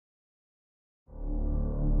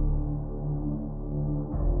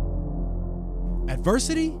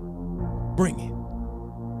Adversity? Bring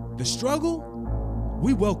it. The struggle?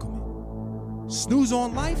 We welcome it. Snooze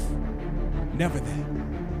on life? Never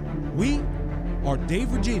that. We are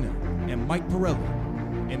Dave Regina and Mike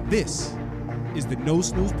Pirelli, and this is the No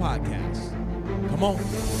Snooze Podcast. Come on.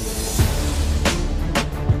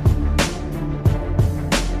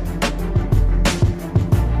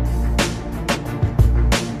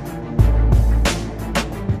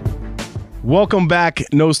 Welcome back,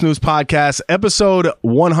 No Snooze Podcast, episode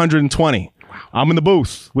 120. Wow. I'm in the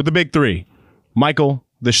booth with the big three. Michael,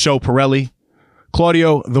 the show Pirelli,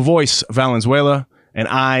 Claudio, the voice Valenzuela, and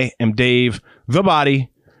I am Dave, the body,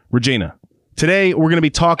 Regina. Today, we're going to be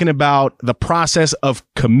talking about the process of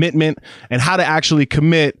commitment and how to actually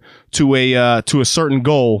commit to a certain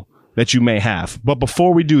goal that you may have. But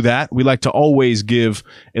before we do that, we like to always give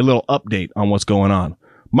a little update on what's going on.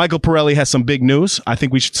 Michael Pirelli has some big news. I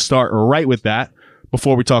think we should start right with that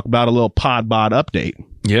before we talk about a little pod bod update.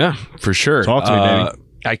 Yeah, for sure. Talk to me, baby.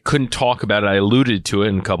 I couldn't talk about it. I alluded to it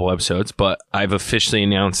in a couple episodes, but I've officially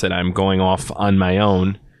announced that I'm going off on my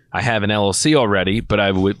own. I have an LLC already, but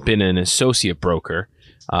I've been an associate broker.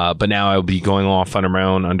 But now I'll be going off under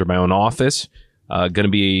my own office. Going to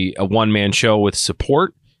be a one-man show with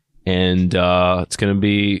support, and it's going to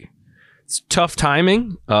be... It's tough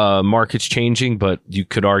timing. Market's changing, but you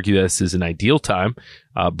could argue this is an ideal time.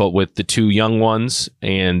 But with the two young ones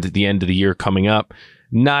and the end of the year coming up,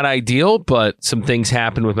 not ideal, but some things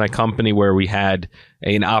happened with my company where we had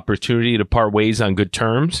an opportunity to part ways on good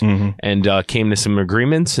terms and came to some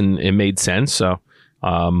agreements, and it made sense. So,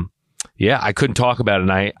 yeah, I couldn't talk about it.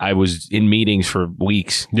 And I was in meetings for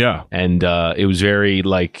weeks. Yeah. And it was very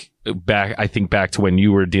back to when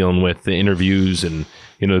you were dealing with the interviews and,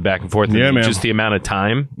 the back and forth, yeah, and just the amount of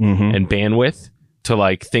time and bandwidth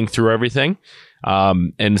to think through everything.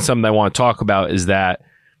 And something I want to talk about is that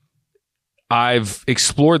I've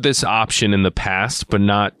explored this option in the past, but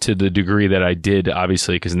not to the degree that I did,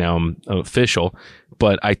 obviously, because now I'm official.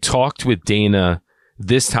 But I talked with Dana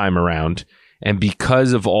this time around, and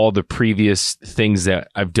because of all the previous things that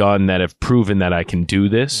I've done that have proven that I can do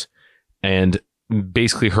this, and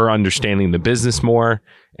basically her understanding the business more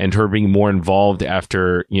and her being more involved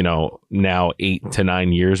after, now 8 to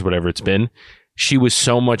 9 years, whatever it's been, she was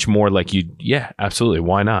so much more like, yeah, absolutely.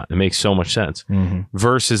 Why not? It makes so much sense.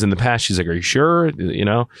 Versus in the past, she's like, are you sure?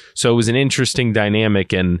 So it was an interesting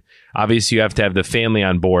dynamic. And obviously you have to have the family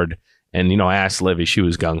on board. And, I asked Livy, she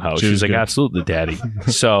was gung ho. She was like, absolutely, daddy.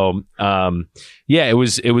 So, yeah, it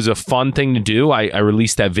was a fun thing to do. I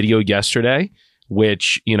released that video yesterday,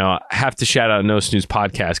 which, I have to shout out No Snooze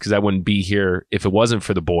Podcast because I wouldn't be here if it wasn't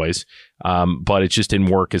for the boys. But it just didn't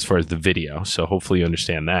work as far as the video. So hopefully you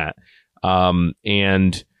understand that.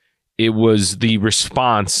 And the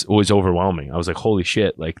response was overwhelming. I was like, holy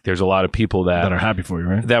shit. There's a lot of people that are happy for you,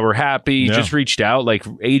 right? That were happy, just reached out,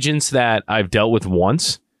 agents that I've dealt with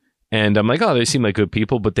once. And I'm like, oh, they seem like good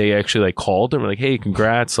people, but they actually called and were like, hey,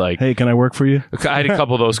 congrats. Hey, can I work for you? I had a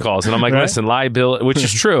couple of those calls, and I'm like, listen, liability, which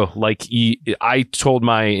is true. I told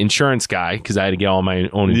my insurance guy, because I had to get all my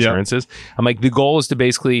own insurances. I'm like, the goal is to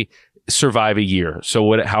basically survive a year.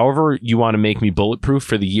 So however you want to make me bulletproof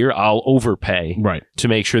for the year, I'll overpay to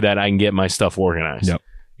make sure that I can get my stuff organized.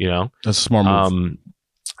 Yep. That's a smart move.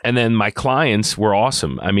 And then my clients were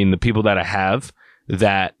awesome. I mean, the people that I have,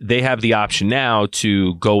 that they have the option now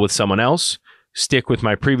to go with someone else, stick with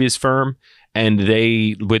my previous firm, and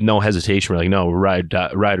they, with no hesitation, were like, no, ride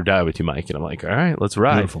or die with you, Mike. And I'm like, all right, let's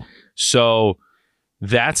ride. Beautiful. So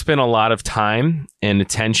that's been a lot of time and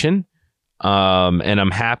attention. And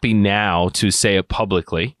I'm happy now to say it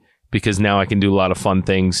publicly, because now I can do a lot of fun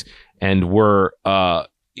things, and we're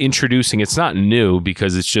introducing, it's not new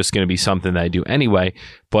because it's just going to be something that I do anyway,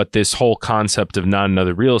 but this whole concept of Not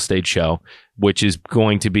Another Real Estate Show, which is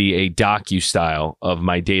going to be a docu-style of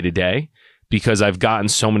my day-to-day, because I've gotten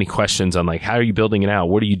so many questions on how are you building it out?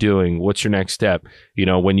 What are you doing? What's your next step?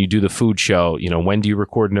 When you do the food show, when do you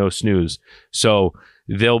record No Snooze? So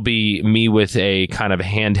there'll be me with a kind of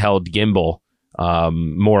handheld gimbal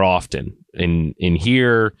more often in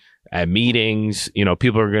here, at meetings.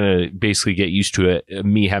 People are going to basically get used to it,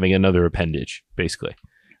 me having another appendage, basically.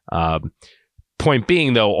 Point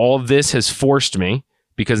being, though, all of this has forced me,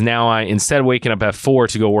 because now instead of waking up at 4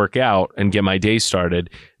 to go work out and get my day started,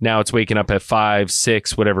 now it's waking up at 5,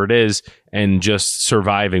 6, whatever it is, and just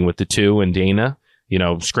surviving with the two and Dana,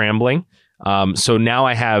 scrambling. So now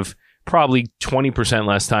I have probably 20%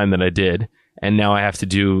 less time than I did. And now I have to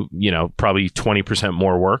do, probably 20%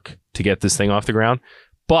 more work to get this thing off the ground.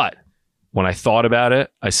 But when I thought about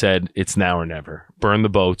it, I said, it's now or never. Burn the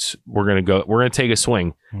boats. We're going to take a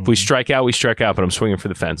swing. Mm-hmm. If we strike out, we strike out, but I'm swinging for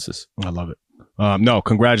the fences. I love it. No,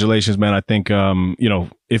 congratulations, man. I think,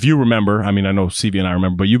 if you remember, I mean, I know CV and I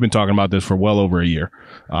remember, but you've been talking about this for well over a year.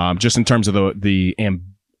 Just in terms of the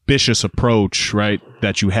ambitious approach, right,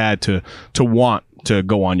 that you had to want to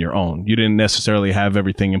go on your own. You didn't necessarily have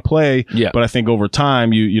everything in play, but I think over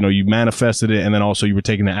time you manifested it, and then also you were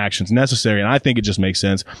taking the actions necessary. And I think it just makes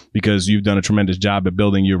sense because you've done a tremendous job at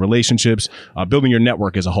building your relationships, building your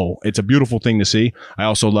network as a whole. It's a beautiful thing to see. I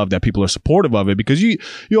also love that people are supportive of it because you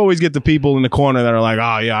always get the people in the corner that are like,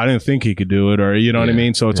 oh yeah, I didn't think he could do it, or you know what I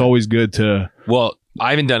mean? So it's always good to. Well,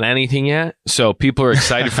 I haven't done anything yet, so people are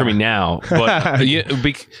excited for me now. But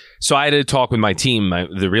so I had to talk with my team,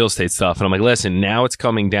 the real estate stuff, and I'm like, listen, now it's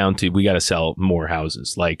coming down to we got to sell more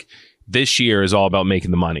houses. Like this year is all about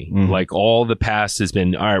making the money. Mm-hmm. Like all the past has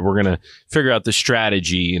been, all right, we're gonna figure out the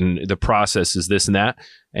strategy and the process is this and that.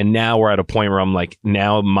 And now we're at a point where I'm like,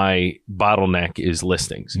 now my bottleneck is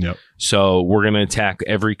listings. Yep. So we're gonna attack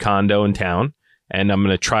every condo in town, and I'm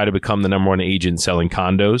gonna try to become the number one agent selling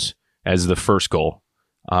condos as the first goal.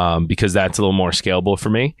 Because that's a little more scalable for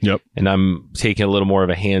me. Yep. And I'm taking a little more of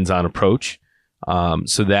a hands-on approach.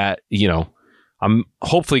 So that, I'm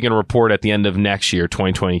hopefully going to report at the end of next year,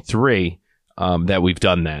 2023, that we've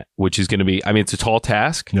done that, which is going to be, I mean, it's a tall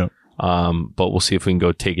task, yep. But we'll see if we can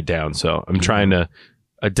go take it down. So I'm trying to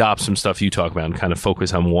adopt some stuff you talk about and kind of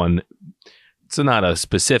focus on one. It's not a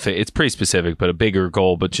specific, it's pretty specific, but a bigger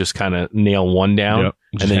goal, but just kind of nail one down. Yep.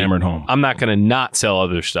 Just hammer it home. I'm not going to not sell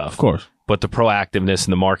other stuff. Of course. But the proactiveness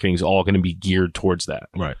and the marketing is all going to be geared towards that.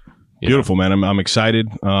 Right. Beautiful, man. I'm excited.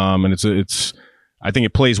 And it's I think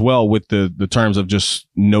it plays well with the terms of just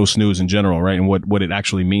no snooze in general, right? And what it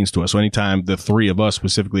actually means to us. So anytime the three of us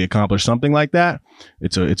specifically accomplish something like that,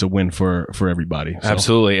 it's a win for everybody. So.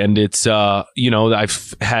 Absolutely. And it's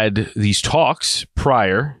I've had these talks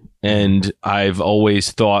prior, and I've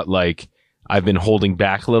always thought like I've been holding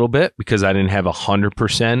back a little bit because I didn't have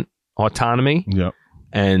 100% autonomy. Yep.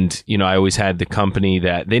 And, I always had the company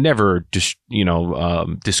that they never just,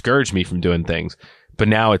 discouraged me from doing things. But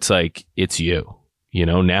now it's like, it's you,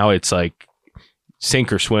 now it's like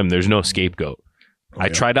sink or swim. There's no scapegoat. I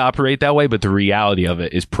try to operate that way, but the reality of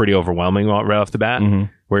it is pretty overwhelming right off the bat,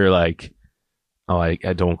 where you're like, oh, I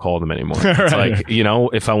don't call them anymore. It's like,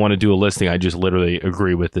 if I want to do a listing, I just literally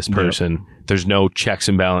agree with this person. Yep. There's no checks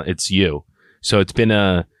and balance. It's you. So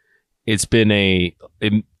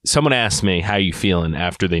someone asked me, how you feeling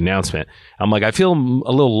after the announcement? I'm like, I feel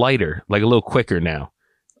a little lighter, like a little quicker now.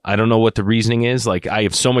 I don't know what the reasoning is. Like I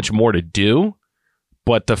have so much more to do,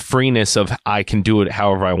 but the freeness of I can do it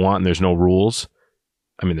however I want and there's no rules.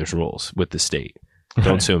 I mean, there's rules with the state.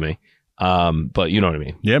 Don't sue me. But you know what I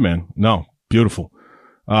mean? Yeah, man. No, beautiful.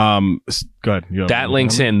 Go ahead. That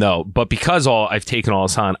links in though. But because I've taken all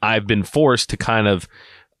this on, I've been forced to kind of,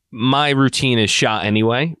 my routine is shot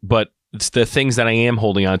anyway, but it's the things that I am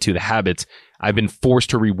holding on to, the habits, I've been forced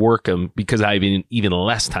to rework them because I have even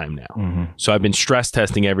less time now. Mm-hmm. So I've been stress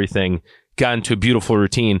testing everything, got into a beautiful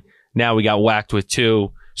routine. Now we got whacked with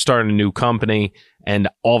 2, starting a new company. And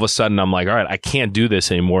all of a sudden I'm like, all right, I can't do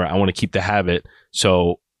this anymore. I want to keep the habit.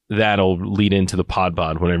 So that'll lead into the pod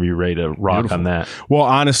whenever you're ready to rock Beautiful. On that. Well,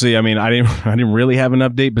 honestly, I mean, I didn't really have an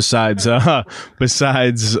update besides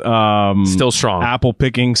still strong apple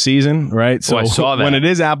picking season, right? So I saw that. When it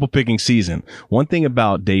is apple picking season, one thing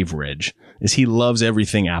about Dave Reg is he loves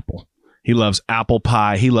everything apple. He loves apple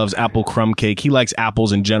pie. He loves apple crumb cake. He likes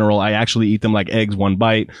apples in general. I actually eat them like eggs, one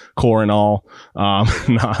bite, core and all. No,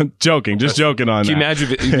 I'm joking. Just joking on that. Can you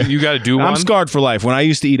imagine if you got to do one? I'm scarred for life. When I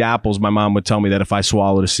used to eat apples, my mom would tell me that if I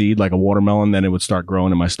swallowed a seed like a watermelon, then it would start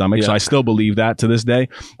growing in my stomach. Yeah. So I still believe that to this day.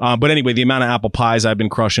 But anyway, the amount of apple pies I've been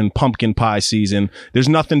crushing, pumpkin pie season. There's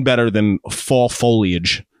nothing better than fall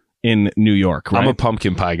foliage in New York, right? I'm a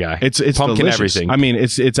pumpkin pie guy. It's pumpkin delicious. Everything. I mean,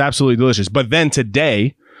 it's absolutely delicious. But then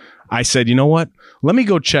today, I said, you know what? Let me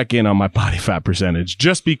go check in on my body fat percentage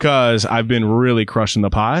just because I've been really crushing the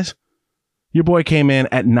pies. Your boy came in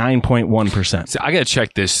at 9.1%. So I got to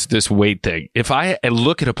check this weight thing. If I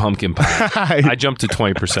look at a pumpkin pie, I jump to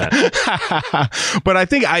 20%. But I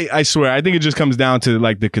think, I swear, I think it just comes down to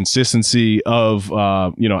like the consistency of,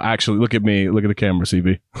 actually look at me, look at the camera,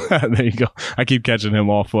 CB. There you go. I keep catching him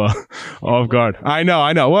off guard. I know.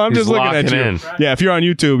 Well, I'm just looking at you. In. Yeah. If you're on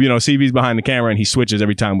YouTube, CB's behind the camera and he switches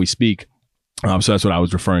every time we speak. So that's what I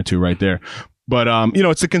was referring to right there. But,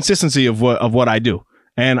 it's the consistency of what I do.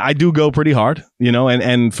 And I do go pretty hard,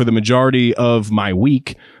 and for the majority of my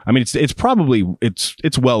week, I mean, it's probably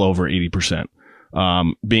well over 80%.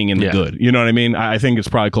 being in the Yeah. good. You know what I mean? I think it's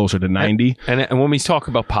probably closer to 90. And when we talk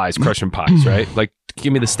about pies, crushing pies, right? Like,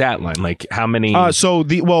 give me the stat line. Like, how many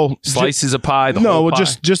slices of pie? Whole pie?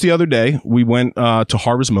 just the other day we went to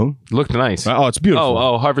Harvest Moon. Looked nice. Oh, it's beautiful.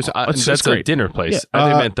 Oh, Harvest. It's That's a great. dinner place. Yeah, I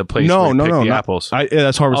think meant the place no, where you no, pick no, the not- apples.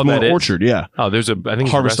 that's Harvest Oh, Moon that is? Orchard. Yeah, Oh, there's a, I think it's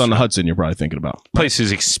a Harvest on the restaurant. Hudson. You're probably thinking about. Place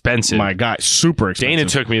is expensive. My God, super expensive. Dana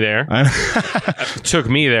took me there. Took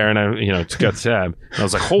me there, and I, got sad. I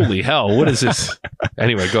was like, "Holy hell, what is this?"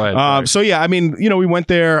 Anyway, go ahead. So yeah, I mean, we went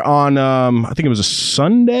there on I think it was a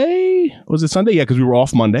Sunday. Was it Sunday? Yeah, because we were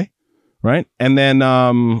off Monday, right? And then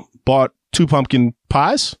bought 2 pumpkin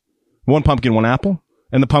pies, 1 pumpkin, 1 apple,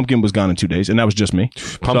 and the pumpkin was gone in 2 days, and that was just me.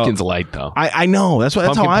 Pumpkin's So, light though. I know that's how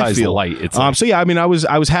Pumpkin I pie's feel. light. It's light. So yeah, I mean, I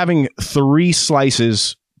was having 3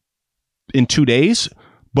 slices in 2 days,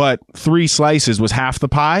 but 3 slices was half the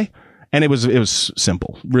pie. And it was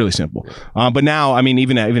simple, really simple. But now, I mean,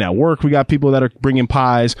 even at work, we got people that are bringing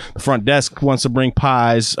pies. The front desk wants to bring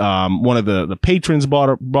pies. One of the patrons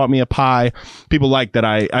brought me a pie. People like that.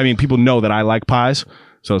 I mean, people know that I like pies,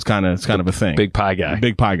 so it's kind of a thing. Big pie guy.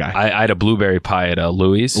 Big pie guy. I had a blueberry pie at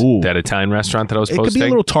Louis, Ooh. that Italian restaurant that I was It could posting. be a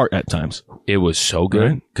little tart at times. It was so good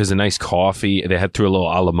Right. because a nice coffee. They had threw a little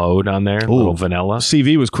a la mode on there, a Ooh. little vanilla.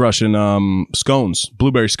 CV was crushing scones,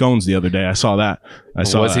 blueberry scones the other day. I saw that.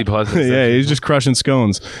 Was he pleasant? Yeah, he's just crushing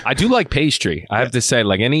scones. I do like pastry. I have to say,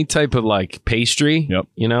 like any type of like pastry. Yep.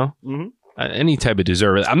 Any type of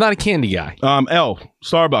dessert. I'm not a candy guy.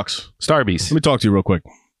 Starbucks. Starbies. Let me talk to you real quick.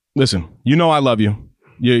 Listen, I love you.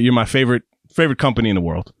 You're my favorite company in the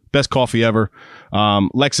world. Best coffee ever.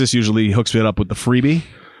 Lexus usually hooks it up with the freebie.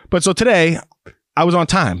 But so today, I was on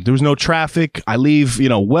time. There was no traffic. I leave,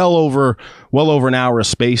 well over an hour of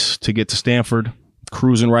space to get to Stanford.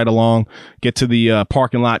 Cruising right along. Get to the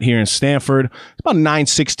parking lot here in Stanford. It's about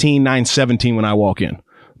 9:16, 9:17 when I walk in. I'm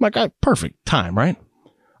like, perfect time, right?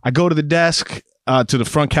 I go to the desk, to the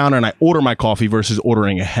front counter, and I order my coffee versus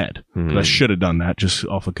ordering ahead. I should have done that just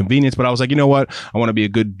off of convenience. But I was like, you know what? I want to be a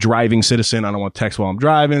good driving citizen. I don't want to text while I'm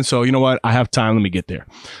driving. So you know what? I have time. Let me get there.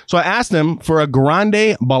 So I asked them for a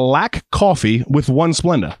grande black coffee with 1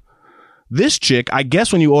 Splenda. This chick, I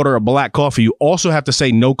guess when you order a black coffee, you also have to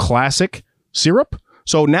say no classic syrup.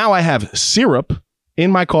 So now I have syrup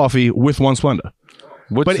in my coffee with 1 Splenda.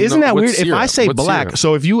 But isn't that weird? If I say black,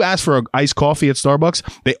 so if you ask for an iced coffee at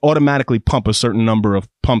Starbucks, they automatically pump a certain number of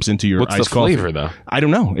pumps into your What's iced the coffee. flavor though? I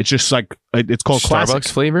don't know. It's just like, it's called Starbucks classic.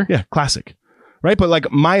 flavor? Yeah, classic. Right? But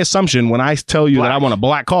like my assumption when I tell you that I want a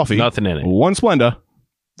black coffee, Nothing in it. 1 Splenda,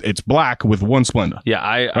 it's black with 1 Splenda. Yeah,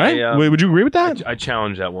 Right? Would you agree with that? I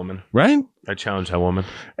challenge that woman. Right? I challenge that woman.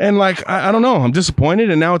 And like, I don't know. I'm disappointed.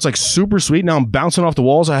 And now it's like super sweet. Now I'm bouncing off the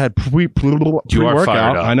walls. I had pre-workout.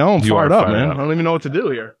 fired up. I know. I'm You fired are up, fired man. up. I don't even know what to do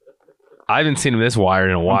here. I haven't seen him this wired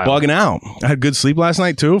in a while. Bugging out. I had good sleep last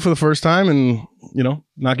night too for the first time, and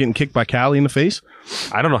not getting kicked by Callie in the face.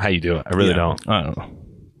 I don't know how you do it. I really Yeah. don't. I don't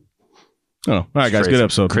know. All right, guys. Crazy. Good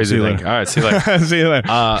episode. Crazy See you thing. later. All right, see you later. See you later.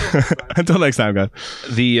 Until next time, guys.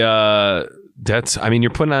 You're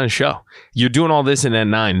putting on a show. You're doing all this in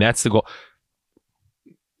N9. That's the goal.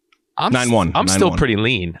 I'm 9-1. I'm still 9-1. pretty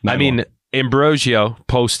lean. 9-1. I mean, Ambrosio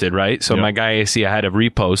posted, right? So Yep. my guy AC, I had to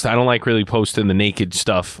repost. I don't like really posting the naked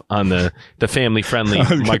stuff on the family friendly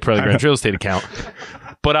Mike Pirelli Grant Real Estate account.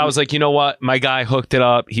 But I was like, you know what? My guy hooked it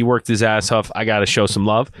up. He worked his ass off. I got to show some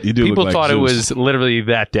love. You do People look like thought it Zeus. was literally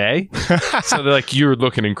that day. So they're like, you're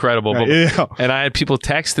looking incredible. But, Yeah. And I had people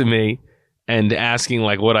texting me and asking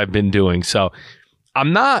like what I've been doing. So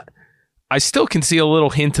I still can see a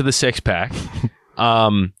little hint of the 6-pack.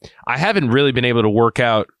 I haven't really been able to work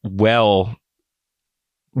out well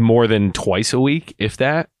more than twice a week, if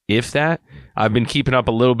that. I've been keeping up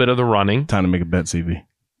a little bit of the running. Time to make a bet, CV.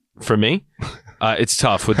 For me, it's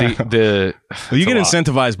tough with the Well, you get a lot.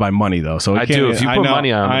 incentivized by money though, so I do. If you put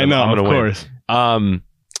money on it, I know, I'm gonna of win. course.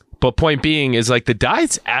 But point being is like the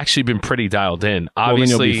diet's actually been pretty dialed in. then you'll be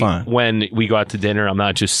Obviously, fine. when we go out to dinner, I'm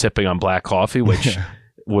not just sipping on black coffee, which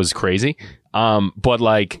was crazy. But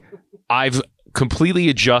like I've completely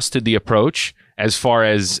adjusted the approach as far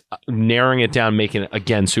as narrowing it down, making it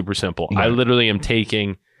again super simple. I Right. literally am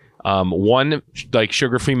taking 1 like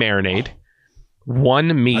sugar-free marinade,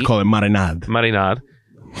 1 meat I call it marinade.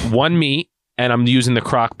 1 meat, and I'm using the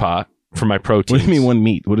crock pot for my protein. What do you mean 1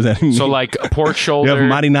 meat? What does that mean? So like a pork you shoulder, have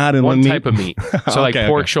marinade and 1 meat? type of meat. So like Okay,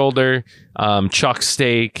 pork okay. shoulder, chuck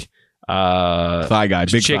steak, Thigh guy,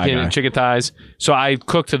 big thigh guy. chicken thighs. So I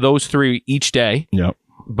cook to those 3 each day, Yep.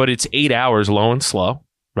 but it's 8 hours low and slow,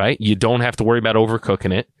 right? You don't have to worry about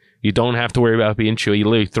overcooking it. You don't have to worry about being chewy. You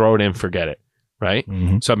literally throw it in, forget it, right?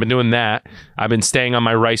 Mm-hmm. So I've been doing that. I've been staying on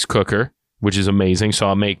my rice cooker, which is amazing. So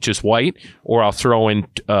I'll make just white, or I'll throw in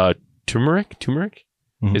turmeric. Turmeric?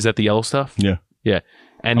 Mhm. Is that the yellow stuff? Yeah. Yeah.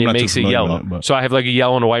 And I'm it not too makes it familiar yellow. with that, but- So I have like a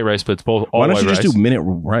yellow and a white rice, but it's both all Why don't white you just rice. do minute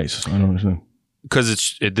rice? I don't understand.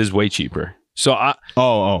 Because it is way cheaper. So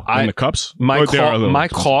In the cups? my Or they are a little my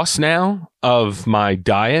expensive. cost now of my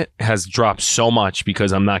diet has dropped so much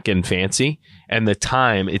because I'm not getting fancy, and the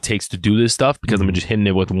time it takes to do this stuff because I'm just hitting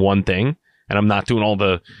it with one thing, and I'm not doing all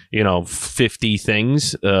the 50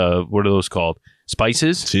 things. What are those called?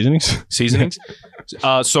 Spices, Seasonings? seasonings.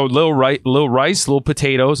 So little rice, little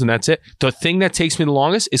potatoes, and that's it. The thing that takes me the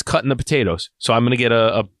longest is cutting the potatoes. So I'm gonna get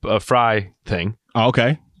a fry thing. Oh,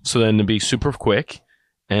 okay. So then it'll be super quick,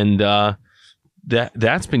 and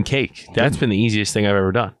that's been cake. That's been the easiest thing I've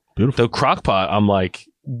ever done. Beautiful. The crock pot, I'm like,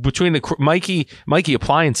 between the Mikey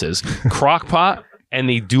appliances, crock pot, and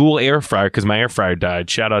the dual air fryer, because my air fryer died.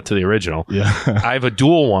 Shout out to the original. Yeah. I have a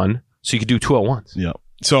dual one, so you can do two at once. Yeah.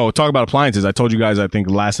 So talk about appliances. I told you guys, I think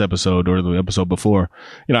last episode or the episode before,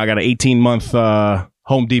 I got an 18-month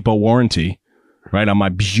Home Depot warranty, right? On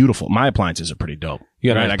my appliances are pretty dope.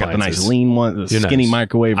 You got right? nice I got the nice appliances. lean one, the You're skinny nice.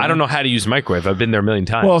 microwave. I don't know how to use a microwave. I've been there a million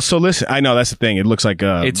times. Well, so listen, I know that's the thing. It looks like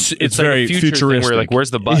it's like very a future thing where you're like, where's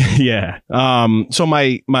the button? Yeah. So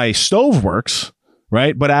my stove works,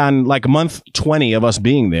 right? But on like month 20 of us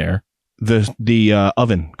being there, the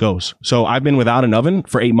oven goes. So I've been without an oven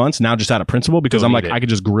for 8 months now, just out of principle, because Don't I'm like, need it. I could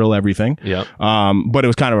just grill everything. Yep. But it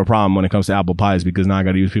was kind of a problem when it comes to apple pies, because now I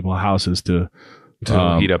got to use people's houses to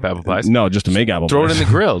Heat up apple pies. No, just to make apple Throw pies. it in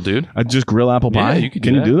the grill, dude. I just grill apple pie. Yeah, you can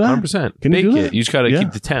Can you do that? 100%. Can you Bake do it. that? You just got to Yeah.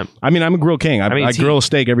 keep the temp. I mean, I'm a grill king. I mean, it's grill a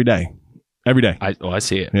steak every day. Every day. I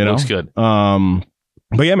see it. You It know? looks good.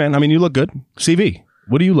 But yeah, man. I mean, you look good. CV,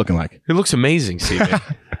 what are you looking like? It looks amazing, CV.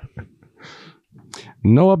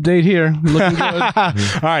 No update here. Looking good.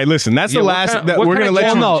 All right, listen. That's Yeah, the what last. kind of- that what we're kind gonna of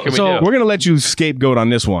let you. challenge can we so do? We're gonna let you scapegoat on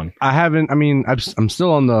this one. I haven't. I mean, I'm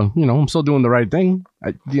still on the. I'm still doing the right thing.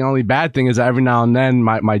 The only bad thing is that every now and then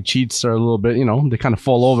my cheats are a little bit. They kind of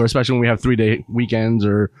fall over, especially when we have 3-day weekends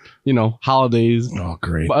or holidays. Oh,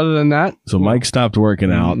 great. But other than that, So Mike stopped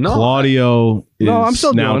working out. No, Claudio is No, I'm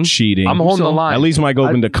still now doing. cheating. I'm holding the line. At least Mike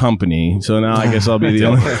opened a company, so now I guess I'll be the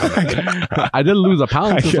only. I did lose a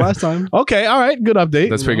pound since last time. Okay, all right. Good update.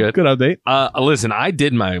 That's pretty good. Good update. Listen, I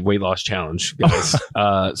did my weight loss challenge, guys.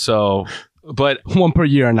 But 1 per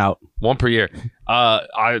year and out. 1 per year.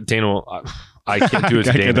 Dana, I can't do it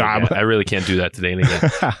I today. can't do it. I really can't do that today and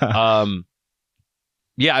again.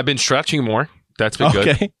 Yeah, I've been stretching more. That's been good.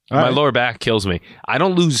 Okay. All My right. lower back kills me. I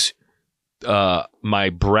don't lose my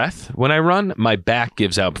breath when I run. My back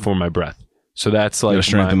gives out before my breath. So that's You like gotta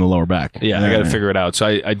strengthen my- the lower back. yeah, I got to figure it out. So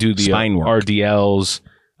I do the Spine work. RDLs,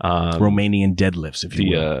 Romanian deadlifts, if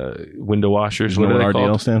you will. the window washers. You know What are what they RDL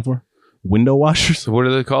called? stand for? Window washers. So what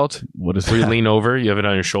are they called? What is Where you that? lean over, you have it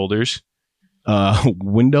on your shoulders.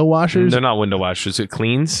 Window washers. They're not window washers. It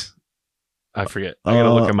cleans. I forget. I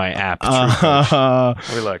gotta look at my app. Let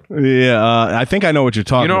me look. Yeah, I think I know what you're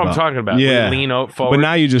talking You know about. what I'm talking about? When Yeah. you lean out But forward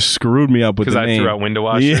now you just screwed me up with because the I name. threw out window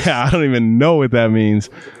washers. Yeah, I don't even know what that means.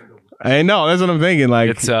 I know that's what I'm thinking. Like,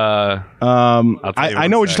 It's I tell you know one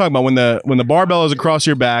what you're sec. talking about when the barbell is across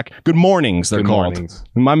your back. Good mornings, they're Good called. mornings.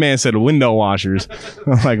 My man said window washers.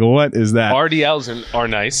 I'm like, what is that? RDLs are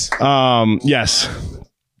nice. Yes.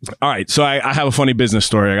 All right. So I have a funny business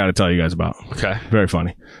story I got to tell you guys about. Okay. Very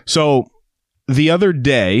funny. So the other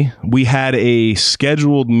day we had a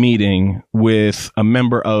scheduled meeting with a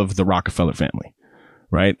member of the Rockefeller family,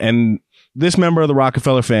 right? And this member of the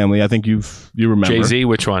Rockefeller family, I think you remember. Jay-Z,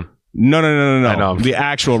 which one? No. I know. The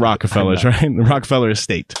actual Rockefellers, right? The Rockefeller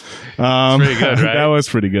estate. Pretty good, right? That was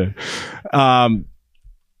pretty good.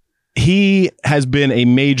 He has been a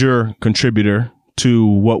major contributor to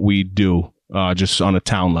what we do, just on a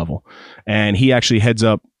town level. And he actually heads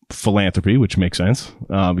up philanthropy, which makes sense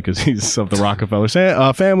because he's of the Rockefeller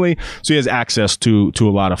family. So he has access to a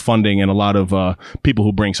lot of funding and a lot of people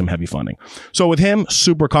who bring some heavy funding. So with him,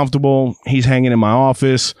 super comfortable. He's hanging in my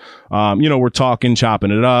office. We're talking,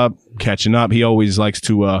 chopping it up, catching up. He always likes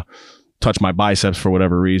to touch my biceps for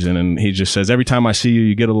whatever reason. And he just says, every time I see you,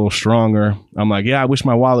 you get a little stronger. I'm like, yeah, I wish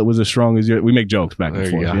my wallet was as strong as yours. We make jokes back and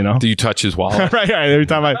There forth, you go. you know? Do you touch his wallet? right. Every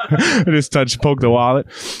time I just poke the wallet.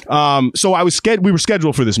 So we were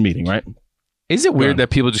scheduled for this meeting, right? Is it weird Yeah.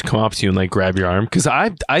 that people just come up to you and like grab your arm? Because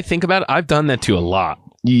I think about it. I've done that to you a lot.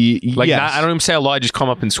 Like Yes. I don't even say a lot. I just come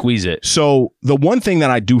up and squeeze it. So the one thing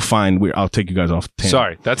that I do find weird, I'll take you guys off. Tangent.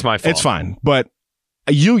 Sorry, that's my fault. It's fine. But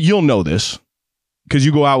you'll know this because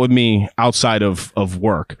you go out with me outside of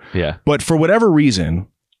work. Yeah. But for whatever reason,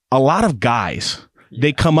 a lot of guys,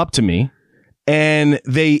 they come up to me and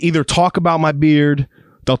they either talk about my beard,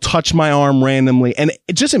 They'll touch my arm randomly. And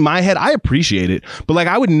it just in my head, I appreciate it. But like,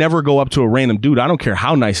 I would never go up to a random dude. I don't care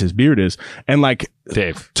how nice his beard is. And like,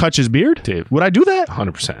 Dave, touch his beard? Dave. Would I do that?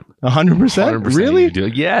 100%. 100%? Really? You do.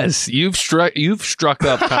 Yes. You've struck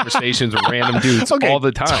up conversations with random dudes all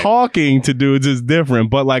the time. Talking to dudes is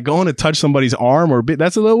different, but like going to touch somebody's arm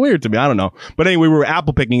that's a little weird to me. I don't know. But anyway, we were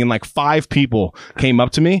apple picking and like 5 people came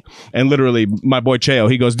up to me and literally my boy Cheo,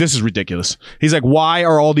 he goes, "This is ridiculous." He's like, "Why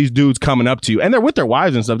are all these dudes coming up to you?" And they're with their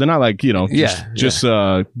wives and stuff. They're not like, just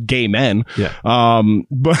gay men. Yeah.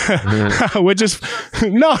 But which is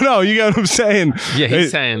no, you get what I'm saying? Yeah,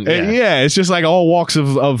 he's saying. Yeah. It's just like all walks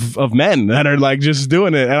of men that are like just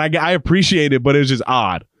doing it, and I appreciate it, but it's just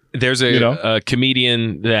odd. There's a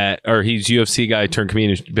comedian he's UFC guy turned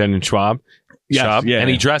comedian, Ben Schwab. Yes, and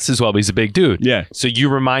he dresses well, but he's a big dude. Yeah. So you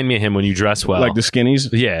remind me of him when you dress well. Like the skinnies?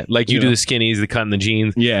 Yeah. Like you do the skinnies, the cut in the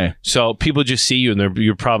jeans. Yeah. So people just see you and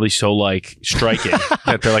you're probably so like striking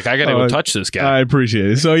that they're like, I gotta go touch this guy. I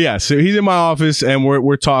appreciate it. So yeah, so he's in my office and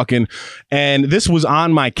we're talking, and this was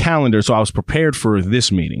on my calendar, so I was prepared for this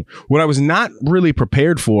meeting. What I was not really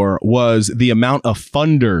prepared for was the amount of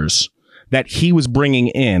funders that he was bringing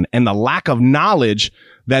in and the lack of knowledge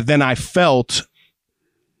that then I felt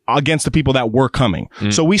against the people that were coming.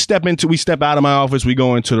 So we step out of my office, we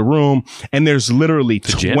go into the room, and there's literally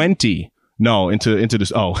 20. No, into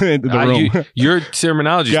this. Oh, the room. Your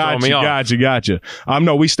terminology is throwing me off. Gotcha.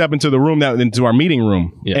 No, we step into the room into our meeting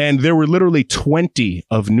room, and there were literally 20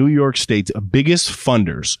 of New York State's biggest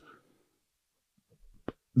funders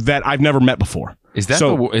that I've never met before. Is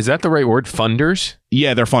that the right word? Funders?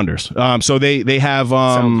 Yeah, they're funders. So they have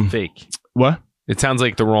sounds fake. What? It sounds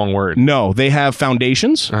like the wrong word. No, they have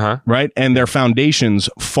foundations, right? And their foundations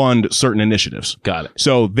fund certain initiatives. Got it.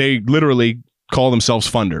 So they literally call themselves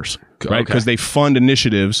funders, right? Because they fund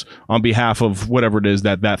initiatives on behalf of whatever it is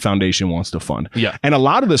that foundation wants to fund. Yeah. And a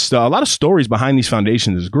lot of stories behind these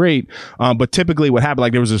foundations is great. But typically what happened,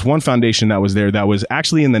 like there was this one foundation that was there that was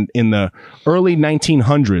actually in the early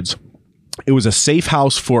 1900s. It was a safe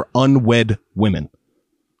house for unwed women.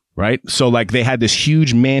 Right. So like they had this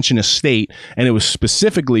huge mansion estate, and it was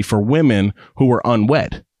specifically for women who were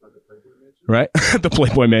unwed. Right. The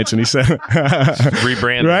Playboy Mansion, he said.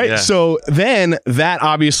 Rebranded. Right. Yeah. So then that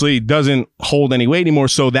obviously doesn't hold any weight anymore.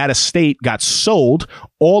 So that estate got sold.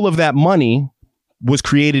 All of that money was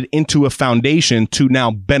created into a foundation to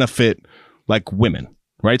now benefit like women.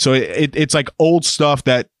 Right. So it's like old stuff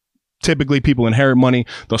that typically people inherit money,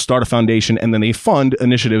 they'll start a foundation, and then they fund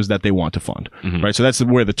initiatives that they want to fund, right? So that's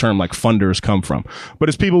where the term like funders come from. But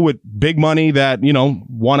it's people with big money that,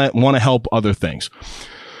 want to help other things.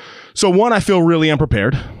 So one, I feel really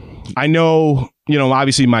unprepared. I know,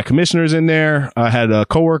 obviously my commissioner's in there. I had a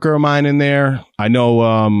coworker of mine in there. I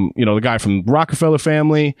know, the guy from Rockefeller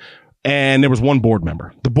family, and there was one board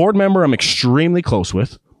member. The board member I'm extremely close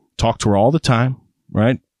with, talk to her all the time,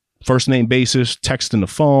 right? First name basis, texting the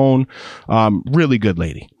phone, really good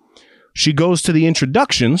lady. She goes to the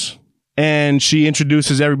introductions and she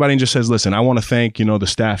introduces everybody and just says, "Listen, I want to thank, the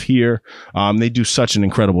staff here. They do such an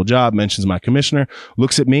incredible job," mentions my commissioner,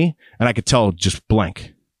 looks at me, and I could tell just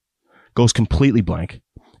blank, goes completely blank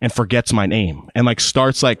and forgets my name and like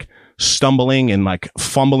starts like stumbling and like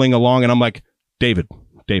fumbling along. And I'm like, David,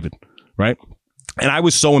 right? And I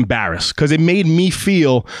was so embarrassed because it made me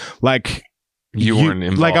feel like you weren't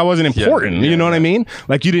involved. Like I wasn't important. Yeah, you know what I mean?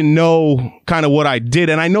 Like you didn't know kind of what I did.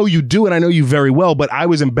 And I know you do, and I know you very well, but I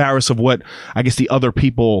was embarrassed of what I guess the other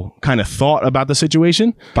people kind of thought about the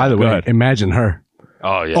situation. By the way, imagine her.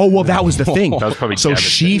 Oh yeah. Oh well, that was the thing. That was probably so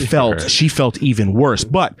she felt even worse.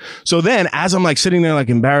 But so then as I'm like sitting there like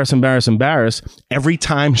embarrassed, every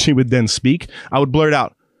time she would then speak, I would blurt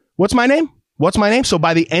out, "What's my name? What's my name?" So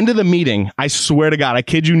by the end of the meeting, I swear to God, I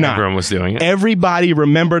kid you not, everyone was doing it. Everybody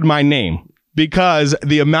remembered my name. Because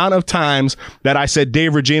the amount of times that I said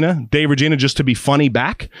Dave Regina, just to be funny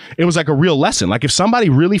back, it was like a real lesson. Like if somebody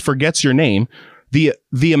really forgets your name,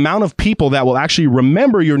 the amount of people that will actually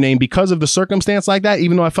remember your name because of the circumstance like that,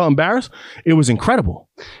 even though I felt embarrassed, it was incredible.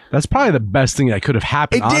 That's probably the best thing that could have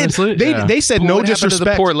happened. It honestly. Did. They said no disrespect.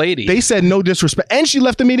 To the poor lady. They said no disrespect, and she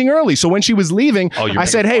left the meeting early. So when she was leaving, I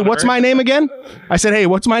said, "Hey, what's my name again?"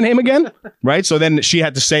 Right. So then she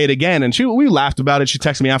had to say it again, and we laughed about it. She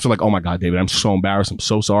texted me after, like, "Oh my God, David, I'm so embarrassed. I'm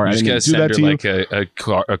so sorry. I didn't mean to do that to you."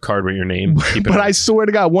 Like a card with your name. But I swear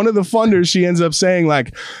to God, one of the funders, she ends up saying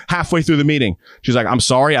like halfway through the meeting, she's like, "I'm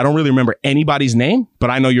sorry, I don't really remember anybody's name,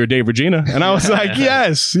 but I know you're Dave Regina." And I was like,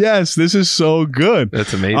 yes, this is so good.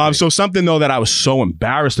 That's amazing. So something though that I was so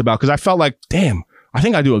embarrassed about, because I felt like, damn, I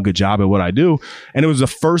think I do a good job at what I do, and it was the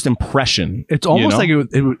first impression. It's almost like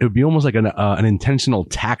it would be almost like an intentional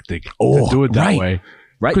tactic to do it that way.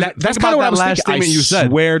 Right. 'Cause That's think kind of about what I that was last thinking. statement I you said.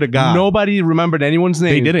 swear to God. Nobody remembered anyone's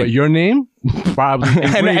name. They didn't. But your name, probably.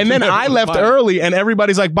 and then I left early, and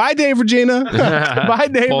everybody's like, "Bye, Dave Regina. Bye,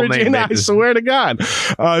 Dave Full name, Regina." I Nathan. swear to God.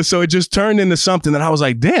 So it just turned into something that I was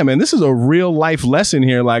like, "Damn, man, this is a real life lesson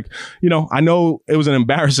here." Like, I know it was an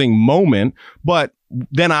embarrassing moment, but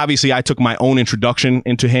then obviously I took my own introduction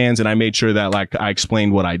into hands and I made sure that like I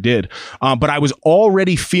explained what I did. But I was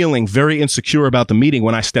already feeling very insecure about the meeting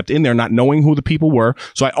when I stepped in there, not knowing who the people were.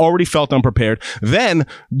 So I already felt unprepared. Then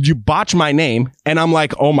you botch my name and I'm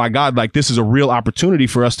like, oh my God, like this is a real opportunity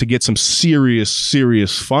for us to get some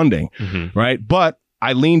serious funding. Right. But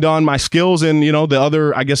I leaned on my skills and, the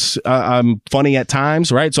other, I guess, I'm funny at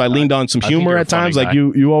times, right? So I leaned on some humor at times, like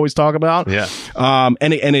you always talk about. Yeah.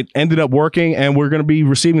 And it ended up working, and we're going to be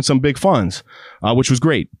receiving some big funds, which was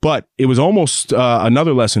great. But it was almost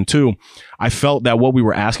another lesson too. I felt that what we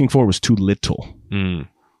were asking for was too little.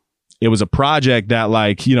 It was a project that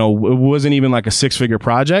it wasn't even like a 6-figure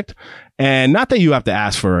project. And not that you have to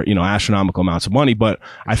ask for, astronomical amounts of money, but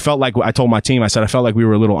I felt like I told my team, I felt like we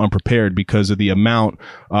were a little unprepared because of the amount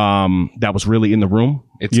that was really in the room.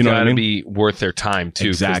 It's got to be worth their time too.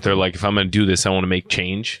 Exactly. Because they're like, if I'm going to do this, I want to make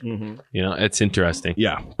change. It's interesting.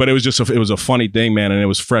 Yeah. But it was just, it was a funny thing, man. And it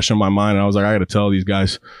was fresh in my mind. And I was like, I got to tell these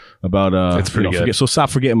guys about, It's pretty good. So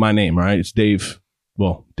stop forgetting my name. All right. It's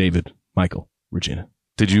David, Michael, Regina.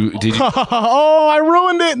 Did you? Oh, I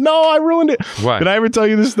ruined it. No, I ruined it. What? Did I ever tell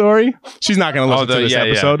you this story? She's not going to listen to this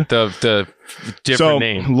episode. The different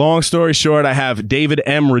name. Long story short, I have David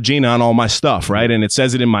M. Regina on all my stuff, right? And it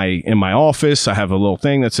says it in my office. I have a little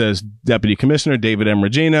thing that says Deputy Commissioner David M.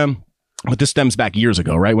 Regina. But this stems back years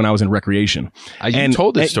ago, right? When I was in recreation. You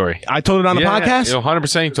told this story. I told it on the podcast?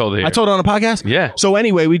 100% you told it here. I told it on the podcast? Yeah. So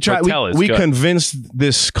anyway, we convinced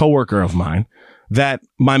this coworker of mine that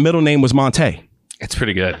my middle name was Monte. It's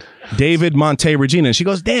pretty good. David Monte Regina. And she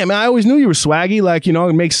goes, damn, man, I always knew you were swaggy. Like,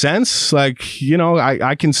 it makes sense. Like,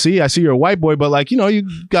 I see you're a white boy, but like, you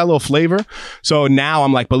got a little flavor. So now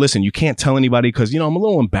I'm like, but listen, you can't tell anybody because, I'm a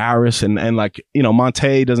little embarrassed and like,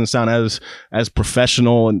 Monte doesn't sound as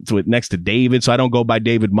professional and next to David. So I don't go by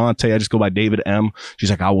David Monte. I just go by David M.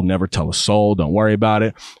 She's like, I will never tell a soul. Don't worry about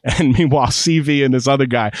it. And meanwhile, CV and this other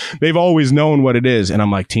guy, they've always known what it is. And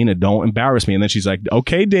I'm like, Tina, don't embarrass me. And then she's like,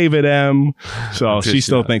 okay, David M. So she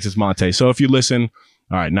still thinks it's Monte. So if you listen,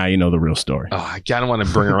 all right, now you know the real story. Oh, I kind of want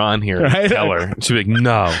to bring her on here and tell her. She'll be like,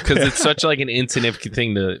 no, because it's such like an insignificant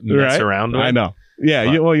thing to mess around with. I know. Yeah,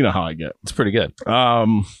 you know how I get. It's pretty good.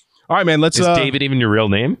 All right, man, let's... Is David even your real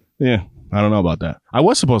name? Yeah, I don't know about that. I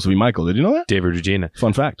was supposed to be Michael. Did you know that? David Regina.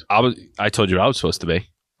 Fun fact. I told you I was supposed to be.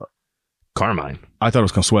 Carmine. I thought it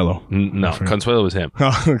was Consuelo. No, Consuelo was him.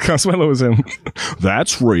 Consuelo was him.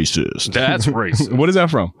 That's racist. That's racist. What is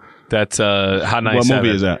that from? That's Hot 97. What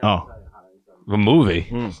movie is that? Oh. A movie?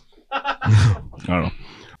 I don't know.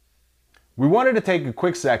 We wanted to take a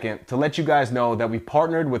quick second to let you guys know that we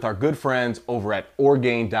partnered with our good friends over at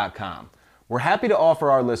Orgain.com. We're happy to offer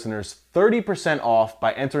our listeners 30% off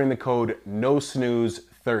by entering the code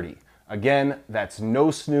NOSNOOZE30. Again, that's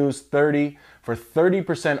NOSNOOZE30 for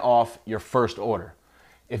 30% off your first order.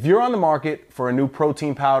 If you're on the market for a new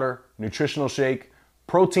protein powder, nutritional shake,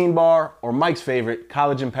 protein bar, or Mike's favorite,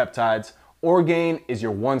 collagen peptides, Orgain is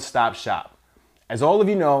your one-stop shop. As all of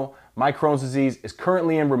you know, my Crohn's disease is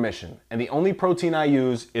currently in remission, and the only protein I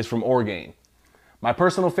use is from Orgain. My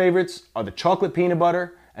personal favorites are the chocolate peanut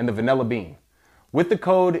butter and the vanilla bean. With the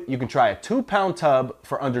code, you can try a 2-pound tub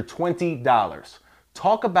for under $20.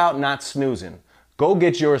 Talk about not snoozing. Go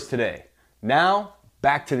get yours today. Now,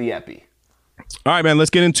 back to the Epi. All right, man, let's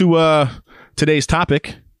get into today's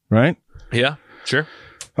topic, right? Yeah, sure.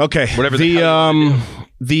 Okay. Whatever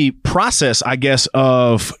the process, I guess,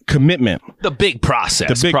 of commitment. The big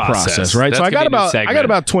process. The big process, right? That's so I got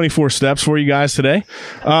about 24 steps for you guys today.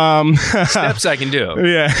 Steps I can do.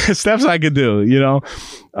 Yeah, steps I could do,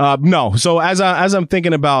 no. So as I'm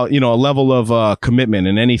thinking about, a level of commitment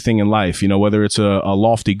in anything in life, whether it's a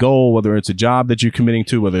lofty goal, whether it's a job that you're committing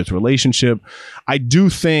to, whether it's a relationship, I do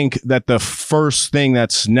think that the first thing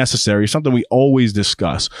that's necessary is something we always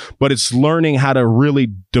discuss, but it's learning how to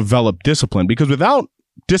really develop discipline, because without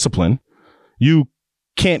discipline, you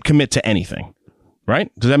can't commit to anything,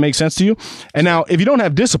 right? Does that make sense to you? And now, if you don't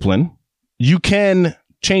have discipline, you can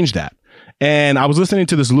change that. And I was listening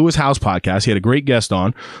to this Lewis House podcast. He had a great guest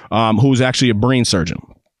on, who's actually a brain surgeon,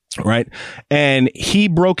 right? And he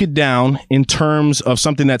broke it down in terms of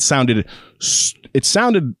something that sounded,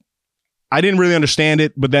 I didn't really understand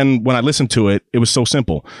it, but then when I listened to it, it was so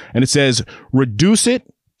simple. And it says, reduce it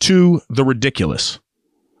to the ridiculous.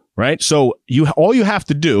 Right? So all you have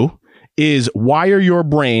to do is wire your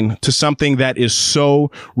brain to something that is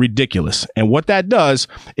so ridiculous. And what that does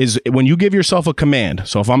is when you give yourself a command.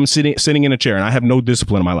 So if I'm sitting in a chair and I have no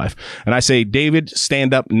discipline in my life and I say, David,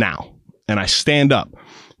 stand up now. And I stand up,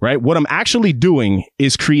 right? What I'm actually doing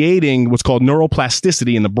is creating what's called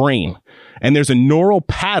neuroplasticity in the brain. And there's a neural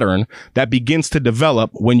pattern that begins to develop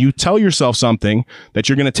when you tell yourself something that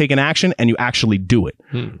you're going to take an action and you actually do it,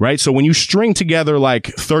 right? So when you string together like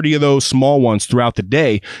 30 of those small ones throughout the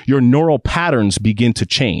day, your neural patterns begin to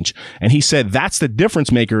change. And he said that's the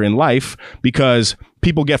difference maker in life because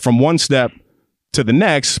people get from one step to the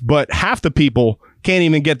next, but half the people can't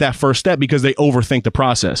even get that first step because they overthink the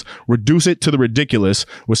process. Reduce it to the ridiculous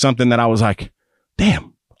was something that I was like,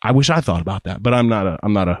 damn. I wish I thought about that, but I'm not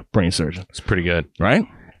a brain surgeon. It's pretty good. Right?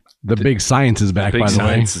 The big science is back, Big by the way.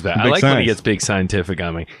 science is back. I Big like when he science. gets big scientific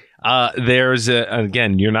on me. There's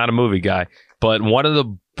again, you're not a movie guy, but one of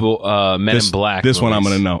the Men in Black. This one I'm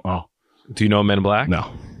movies- going to know. Oh, Do you know Men in Black?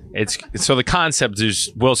 no. It's so the concept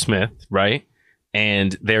is Will Smith, right?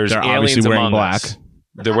 And there's They're aliens obviously wearing among black. us.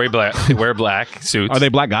 They wear black suits. Are they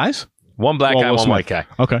black guys? One black Well, guy, Will one Smith. white guy.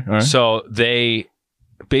 Okay. All right. So they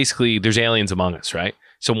basically there's aliens among us, right?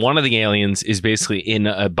 So one of the aliens is basically in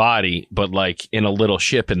a body, but like in a little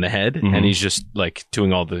ship in the head, and he's just like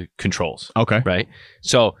doing all the controls, Okay. right?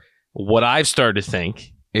 So what I've started to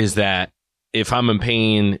think is that if I'm in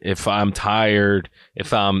pain, if I'm tired,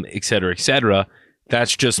 if I'm et cetera,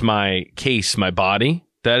 that's just my case, my body,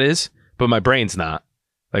 that is, but my brain's not.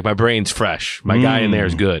 Like my brain's fresh. My guy in there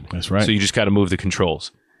is good. That's right. So you just got to move the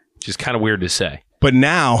controls. Which is kind of weird to say. But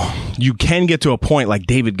now you can get to a point like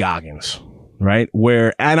David Goggins, right?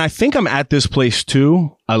 Where, and I think I'm at this place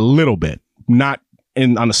too, a little bit, not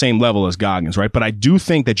on the same level as Goggins, right? But I do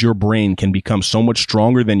think that your brain can become so much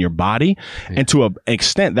stronger than your body. And to an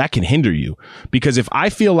extent that can hinder you. Because if I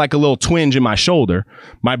feel like a little twinge in my shoulder,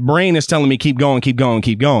 my brain is telling me keep going, keep going,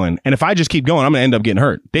 keep going. And if I just keep going, I'm going to end up getting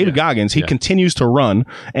hurt. David Goggins, he continues to run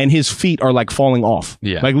and his feet are like falling off.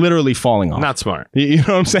 Yeah. Like literally falling off. Not smart. You know what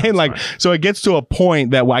I'm saying? Like, so it gets to a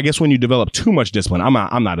point that, well, I guess when you develop too much discipline,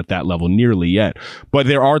 I'm not at that level nearly yet. But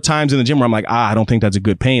there are times in the gym where I'm like, I don't think that's a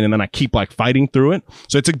good pain. And then I keep like fighting through it.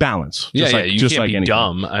 So it's a balance. Yeah, Just like, you just can't like be anything,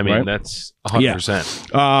 dumb. I mean, right? that's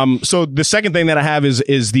 100%. So the second thing that I have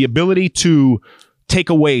is the ability to take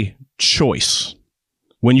away choice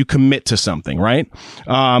when you commit to something, right?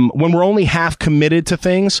 When we're only half committed to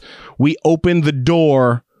things, we open the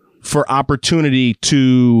door for opportunity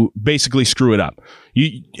to basically screw it up.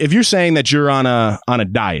 If you're saying that you're on a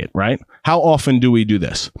diet, right? How often do we do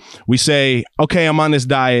this? We say, okay, I'm on this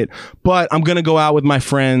diet, but I'm going to go out with my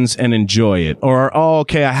friends and enjoy it. Or, oh,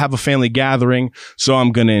 okay, I have a family gathering, so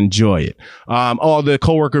I'm going to enjoy it. Oh, the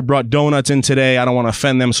coworker brought donuts in today. I don't want to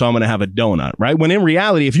offend them, so I'm going to have a donut, right? When in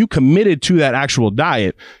reality, if you committed to that actual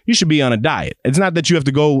diet, you should be on a diet. It's not that you have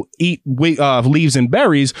to go eat leaves and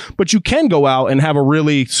berries, but you can go out and have a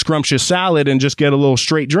really scrumptious salad and just get a little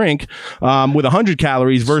straight drink with 100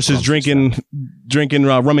 calories versus drinking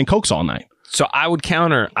rum and cokes all night. So I would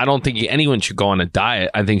counter, I don't think anyone should go on a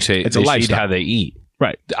diet. I think It's a they should eat lifestyle. how they eat.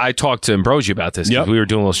 Right. I talked to Ambrosia about this because Yep. we were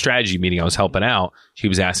doing a little strategy meeting. I was helping out. She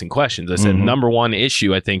was asking questions. I said, number one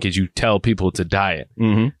issue, I think, is you tell people it's a diet.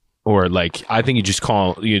 Or like, I think you just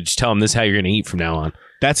tell them this is how you're going to eat from now on.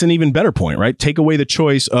 That's an even better point, right? Take away the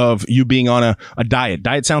choice of you being on a diet.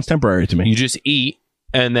 Diet sounds temporary to me. You just eat.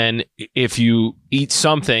 And then if you eat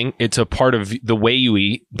something, it's a part of the way you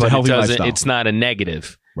eat, a but healthy doesn't. lifestyle. It's not a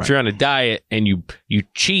negative. Right. If you're on a diet and you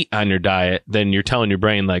cheat on your diet, then you're telling your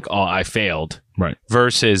brain like, oh, I failed. Right.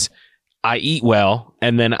 Versus I eat well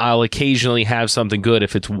and then I'll occasionally have something good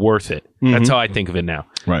if it's worth it. That's how I think of it now.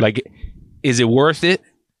 Right. Like, is it worth it?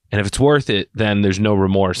 And if it's worth it, then there's no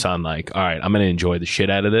remorse on like, all right, I'm going to enjoy the shit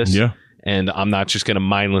out of this. Yeah. And I'm not just going to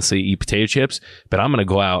mindlessly eat potato chips, but I'm going to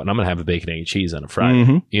go out and I'm going to have a bacon, egg, and cheese on a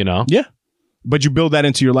Friday. You know? Yeah. But you build that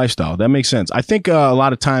into your lifestyle. That makes sense. I think a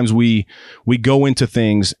lot of times we go into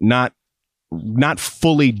things not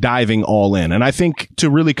fully diving all in. And I think to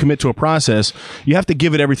really commit to a process, you have to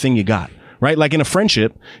give it everything you got, right? Like in a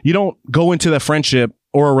friendship, you don't go into that friendship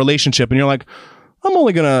or a relationship and you're like, I'm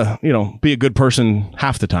only going to, be a good person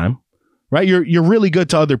half the time, right? You're really good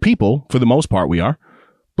to other people for the most part. We are,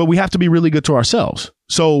 but we have to be really good to ourselves.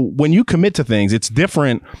 So when you commit to things, it's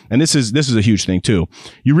different. And this is a huge thing too.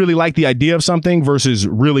 You really like the idea of something versus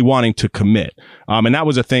really wanting to commit. And that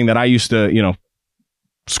was a thing that I used to,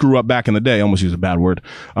 screw up back in the day. I almost used a bad word.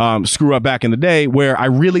 Screw up back in the day where I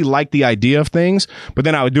really liked the idea of things, but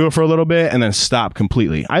then I would do it for a little bit and then stop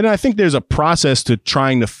completely. I think there's a process to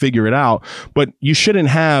trying to figure it out, but you shouldn't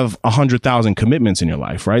have 100,000 commitments in your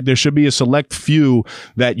life, right? There should be a select few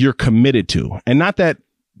that you're committed to, and not that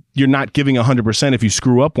you're not giving 100% if you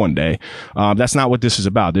screw up one day. That's not what this is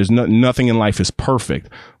about. There's nothing in life is perfect.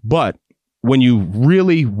 But when you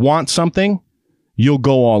really want something, you'll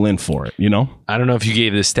go all in for it, you know? I don't know if you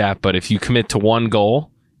gave this stat, but if you commit to one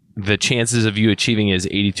goal, the chances of you achieving is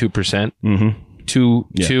 82%. Mm-hmm.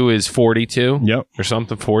 Two is 42 Yep. or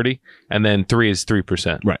something, 40. And then 3 is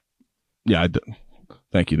 3%. Right. Yeah.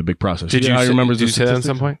 Thank you. The big process. Did I remember did you say that at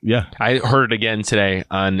some point? Yeah. I heard it again today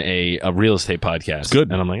on a real estate podcast. It's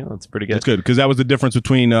good. And I'm like, oh, that's pretty good. That's good because that was the difference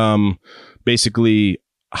between basically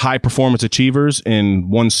high performance achievers in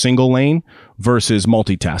one single lane versus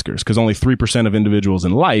multitaskers, because only 3% of individuals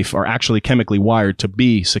in life are actually chemically wired to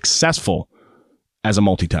be successful as a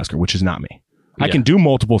multitasker, which is not me. I can do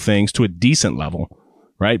multiple things to a decent level,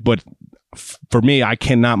 right? But for me, I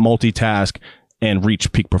cannot multitask and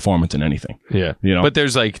reach peak performance in anything. Yeah. You know? But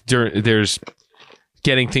there's there's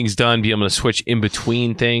getting things done, being able to switch in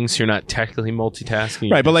between things. You're not technically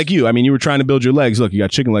multitasking. Right, but like you, I mean, you were trying to build your legs. Look, you got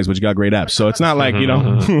chicken legs, but you got great abs. So it's not like, you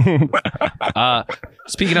know.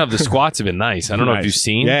 Speaking of, the squats have been nice. I don't know if you've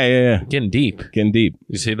seen. Yeah. Getting deep. Getting deep.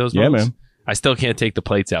 You see those Yeah, moves? man. I still can't take the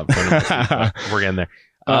plates out. In front of me, but we're getting there.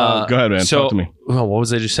 Go ahead, man. So, Talk to me. Well, what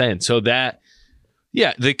was I just saying? So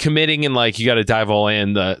the committing and like you got to dive all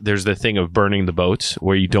in. There's the thing of burning the boats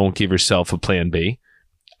where you don't give yourself a plan B.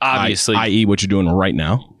 Obviously, i.e. what you're doing right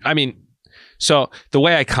now. I mean, so the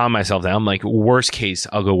way I calm myself down, I'm like, worst case,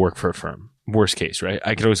 I'll go work for a firm. Worst case, right?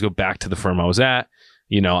 I could always go back to the firm I was at.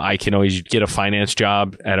 You know, I can always get a finance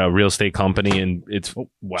job at a real estate company, and it's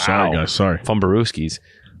wow. Sorry, guys. Sorry. Fumbaruskis.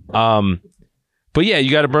 But yeah,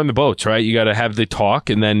 you got to burn the boats, right? You got to have the talk,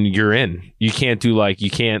 and then you're in. You can't do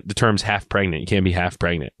the term's half pregnant. You can't be half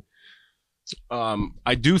pregnant.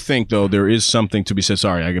 I do think, though, there is something to be said.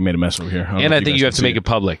 Sorry, I made a mess over here. And I think you have to make it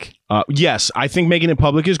public. Yes, I think making it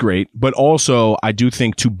public is great. But also, I do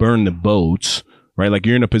think to burn the boats, right? Like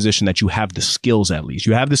you're in a position that you have the skills at least.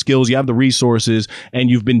 You have the skills, you have the resources, and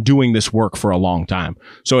you've been doing this work for a long time.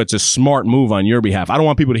 So it's a smart move on your behalf. I don't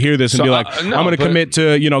want people to hear this and be like, no, I'm going to commit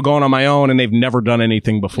to, going on my own, and they've never done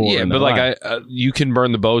anything before. Yeah, but you can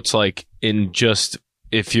burn the boats like in just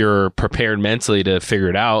if you're prepared mentally to figure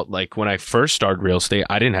it out. Like when I first started real estate,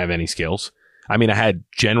 I didn't have any skills. I mean, I had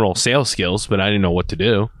general sales skills, but I didn't know what to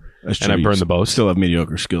do. And I burned the boats. Still have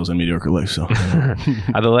mediocre skills and mediocre legs. So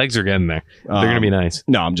the legs are getting there. They're going to be nice.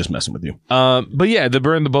 No, I'm just messing with you. But yeah, the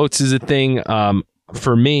burn the boats is a thing.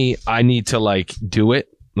 For me, I need to do it.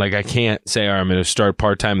 Like I can't say, all right, I'm going to start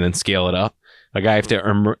part-time and then scale it up. Like I have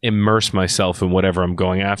to immerse myself in whatever I'm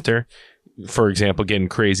going after. For example, getting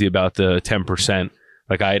crazy about the 10%.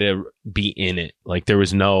 Like I had to be in it. Like there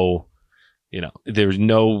was no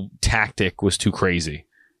tactic was too crazy.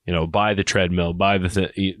 Buy the treadmill, buy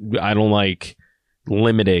I don't like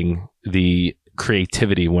limiting the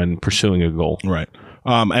creativity when pursuing a goal. Right.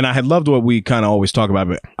 And I had loved what we kind of always talk about.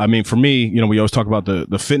 But I mean, for me, we always talk about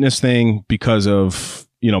the fitness thing because of,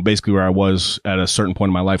 basically where I was at a certain point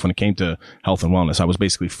in my life when it came to health and wellness. I was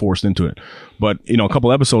basically forced into it. But, a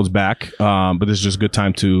couple episodes back, but this is just a good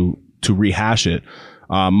time to rehash it.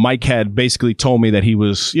 Mike had basically told me that he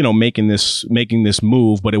was, making this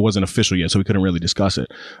move, but it wasn't official yet, so we couldn't really discuss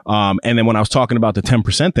it. And then when I was talking about the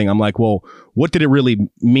 10% thing, I'm like, well, what did it really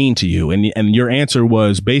mean to you? And your answer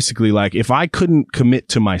was basically like, if I couldn't commit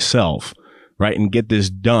to myself, right, and get this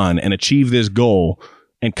done and achieve this goal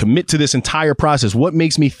and commit to this entire process, what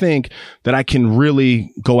makes me think that I can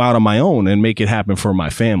really go out on my own and make it happen for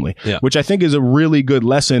my family? Yeah. Which I think is a really good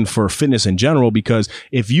lesson for fitness in general, because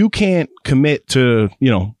if you can't commit to,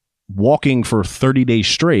 walking for 30 days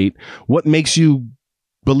straight, what makes you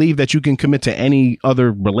believe that you can commit to any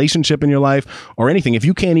other relationship in your life or anything if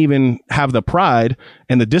you can't even have the pride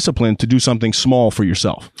and the discipline to do something small for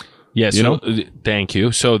yourself? Yeah, thank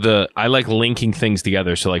you. So I like linking things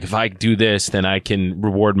together. So like if I do this, then I can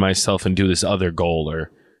reward myself and do this other goal. Or,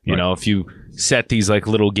 if you set these like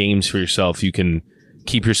little games for yourself, you can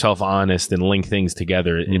keep yourself honest and link things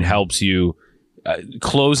together. It helps you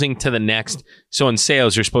closing to the next. So in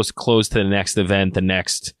sales, you're supposed to close to the next event, the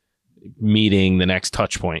next meeting, the next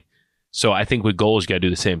touch point. So I think with goals, you got to do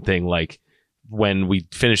the same thing. Like when we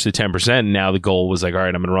finished the 10%, now the goal was like, all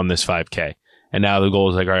right, I'm going to run this 5K. And now the goal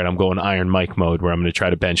is like, all right, I'm going Iron Mike mode where I'm going to try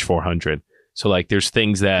to bench 400. So like, there's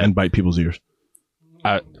things that and bite people's ears.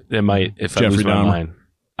 It might if Jeffrey I lose my mind.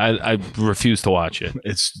 I refuse to watch it.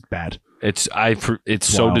 It's bad. It's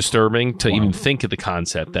so disturbing to even think of the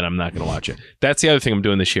concept that I'm not going to watch it. That's the other thing I'm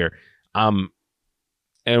doing this year. And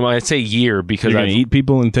when I say year, because you're going to eat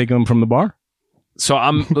people and take them from the bar. So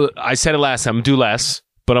I said it last time. I'm do less,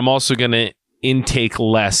 but I'm also going to intake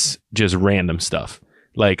less just random stuff.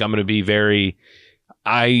 Like I'm going to be very,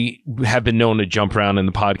 I have been known to jump around in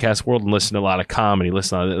the podcast world and listen to a lot of comedy.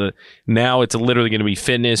 Now it's literally going to be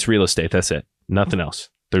fitness, real estate. That's it. Nothing else.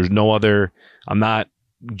 There's no other. I'm not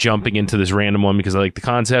jumping into this random one because I like the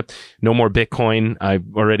concept. No more Bitcoin. I've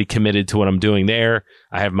already committed to what I'm doing there.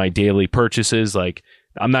 I have my daily purchases. Like,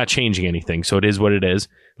 I'm not changing anything. So it is what it is.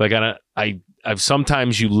 Like, I've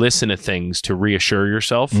sometimes you listen to things to reassure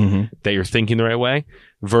yourself that you're thinking the right way,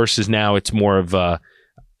 versus now it's more of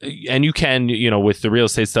and you can, with the real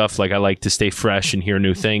estate stuff, like I like to stay fresh and hear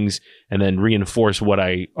new things and then reinforce what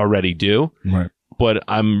I already do. Right. But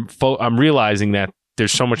I'm realizing that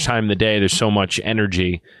there's so much time in the day, there's so much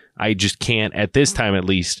energy. I just can't, at this time at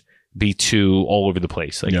least, be too all over the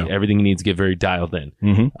place. Like everything needs to get very dialed in.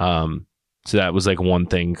 So that was like one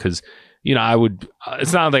thing, because I would.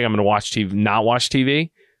 It's not like I'm going to watch TV, not watch TV,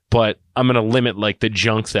 but I'm going to limit like the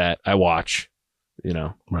junk that I watch.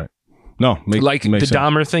 Right. No, the makes sense.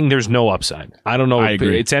 Dahmer thing. There's no upside. I don't know. I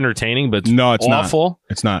agree. It's entertaining, but no, it's awful.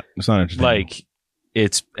 Not. It's not entertaining. Like,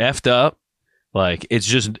 it's effed up. Like, it's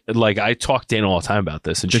just like, I talk to Dana all the time about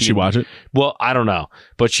this. And did she watch it? Well, I don't know,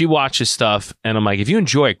 but she watches stuff, and I'm like, if you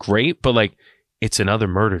enjoy it, great. But like, it's another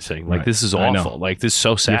murder thing. Like, this is awful. Like, this is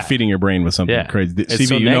so sad. You're feeding your brain with something crazy. It's CB,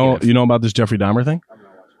 so you know about this Jeffrey Dahmer thing?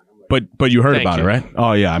 But you heard about it, right?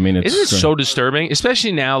 Oh yeah. I mean, isn't it so disturbing?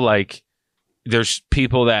 Especially now, like, there's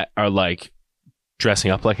people that are like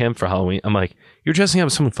dressing up like him for Halloween. I'm like, you're dressing up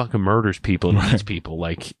as someone who fucking murders people and eats people.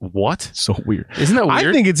 Like, what? So weird. Isn't that weird?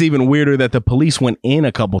 I think it's even weirder that the police went in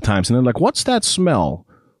a couple times and they're like, what's that smell?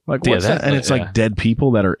 Like, what's that? And it's like dead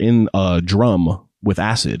people that are in a drum with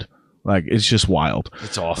acid. Like, it's just wild.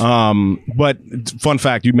 It's awful. But fun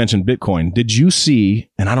fact, you mentioned Bitcoin. Did you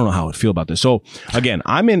see, and I don't know how I feel about this. So again,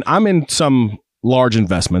 I'm in some large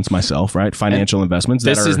investments myself, right? Financial investments.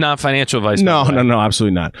 This is not financial advice. No,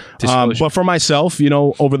 absolutely not. But for myself,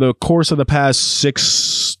 over the course of the past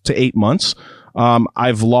 6 to 8 months,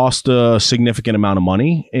 I've lost a significant amount of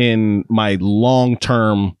money in my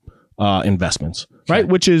long-term investments, right?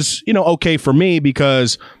 Which is, okay for me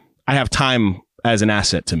because I have time as an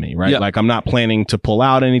asset to me, right? Yeah. Like, I'm not planning to pull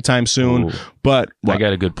out anytime soon. Ooh. But I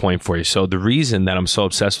got a good point for you. So the reason that I'm so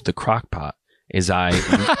obsessed with the crock pot is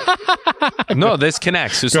no, this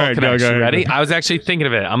connects. This all connects. You ready? I was actually thinking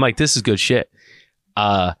of it. I'm like, this is good shit.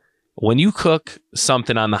 When you cook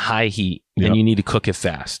something on the high heat and you need to cook it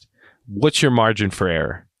fast, what's your margin for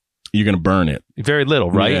error? You're going to burn it. Very little,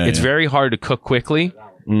 right? Yeah, it's very hard to cook quickly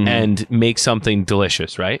and make something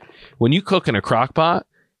delicious, right? When you cook in a crock pot,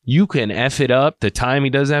 you can F it up. The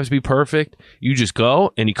timing doesn't have to be perfect. You just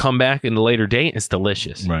go and you come back in the later date. It's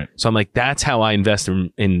delicious. Right. So I'm like, that's how I invest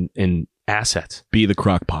in assets. Be the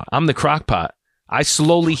crock pot. I'm the crock pot. I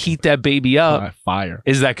slowly heat that baby up. Fire.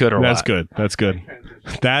 Is that good or That's what? good. That's good.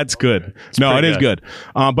 That's good. No, it is good.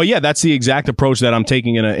 good. But yeah, that's the exact approach that I'm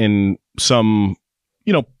taking in some,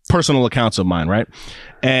 personal accounts of mine, right?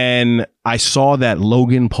 And I saw that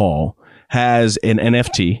Logan Paul has an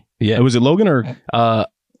NFT. Yeah. Was it Logan or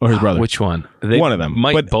his brother? Which one? One of them.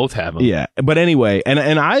 Might both have them. Yeah. But anyway, and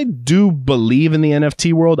I do believe in the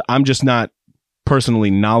NFT world. I'm just not personally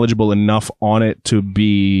knowledgeable enough on it to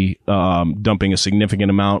be dumping a significant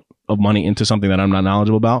amount of money into something that I'm not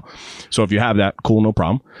knowledgeable about. So if you have that, cool, no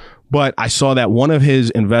problem. But I saw that one of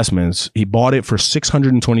his investments, he bought it for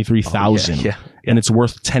 $623,000, and it's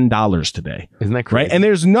worth $10 today. Isn't that crazy? Right? And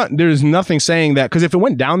there's nothing saying that, because if it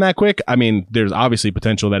went down that quick, I mean, there's obviously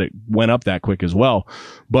potential that it went up that quick as well.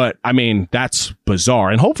 But I mean, that's bizarre.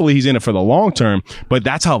 And hopefully he's in it for the long term. But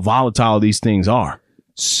that's how volatile these things are.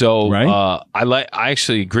 So right? I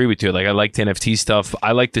actually agree with you. Like, I like the NFT stuff.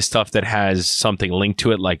 I like the stuff that has something linked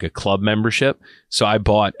to it, like a club membership. So I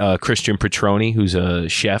bought Christian Petroni, who's a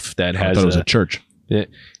chef that has. I thought it was a church.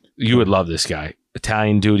 You would love this guy.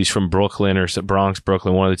 Italian dude. He's from Brooklyn or Bronx,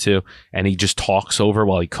 Brooklyn, one of the two. And he just talks over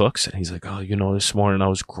while he cooks. And he's like, oh, this morning I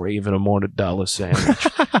was craving a mortadella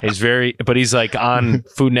sandwich. But he's like on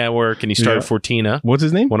Food Network, and he started Fortina. What's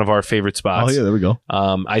his name? One of our favorite spots. Oh yeah, there we go.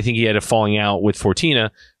 I think he had a falling out with Fortina,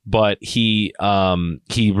 but he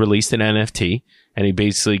released an NFT, and he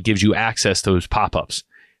basically gives you access to those pop-ups.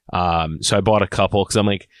 So I bought a couple because I'm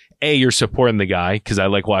like, A, you're supporting the guy because I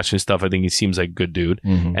like watching his stuff. I think he seems like a good dude.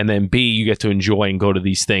 Mm-hmm. And then B, you get to enjoy and go to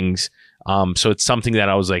these things. So it's something that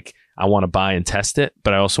I was like, I want to buy and test it,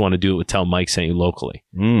 but I also want to do it with Tell Mike sent you locally.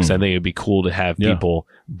 Because I think it'd be cool to have people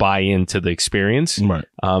buy into the experience, Right.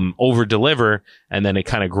 Over deliver, and then it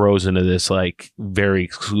kind of grows into this like very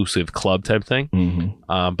exclusive club type thing.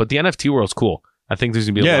 Mm-hmm. But the NFT world's cool. I think there's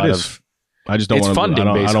gonna be a lot of. I just don't It's want to. funding,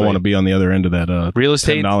 I don't want to be on the other end of that Real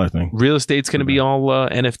estate $10 thing. Real estate's going to be all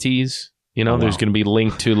NFTs. You know, there's going to be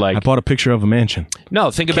linked to like. I bought a picture of a mansion.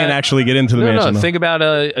 No, think about Can't actually get into the mansion. No, think about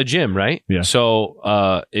a gym, right? Yeah.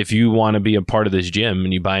 So if you want to be a part of this gym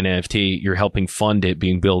and you buy an NFT, you're helping fund it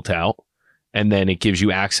being built out. And then it gives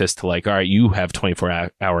you access to like, all right, you have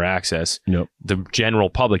 24-hour access. Yep. The general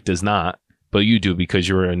public does not, but you do because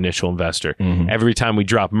you're an initial investor. Mhm. Every time we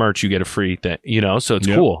drop merch, you get a free thing, you know? So it's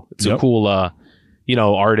Yep. cool. It's Yep. a cool, you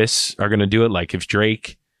know, artists are going to do it. Like if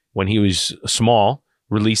Drake, when he was small,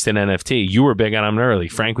 released an NFT, you were big on him early.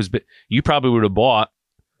 Frank was big. You probably would have bought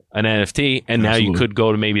an NFT and now you Absolutely. could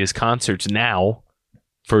go to maybe his concerts now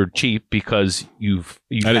for cheap because you've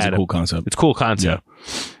That is had a cool concept. It's a cool concept.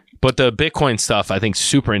 But the Bitcoin stuff, I think, is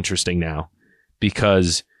super interesting now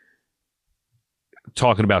because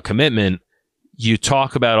talking about commitment, you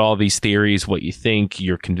talk about all these theories, what you think,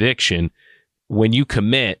 your conviction. When you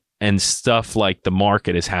commit and stuff like the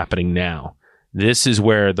market is happening now, this is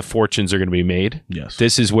where the fortunes are going to be made. Yes.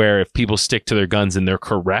 This is where if people stick to their guns and they're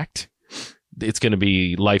correct, it's going to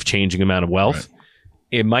be life-changing amount of wealth. Right.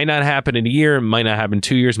 It might not happen in a year, it might not happen in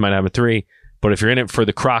 2 years, it might happen 3. But if you're in it for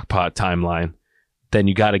the crockpot timeline, then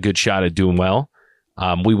you got a good shot at doing well.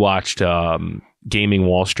 We watched Gaming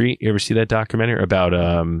Wall Street. You ever see that documentary about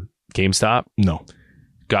GameStop? No.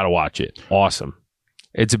 Got to watch it. Awesome.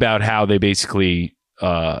 It's about how they basically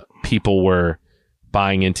people were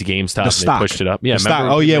buying into GameStop and stock. they pushed it up. Yeah, The stock,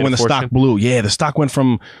 remember oh we yeah, made when a the stock fortune? blew. Yeah, the stock went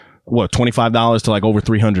from what, $25 to like over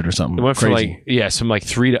 300 or something. It went Crazy. from like some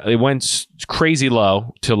like it went crazy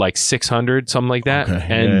low to like 600, something like that. Okay,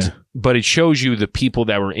 and yeah. but it shows you the people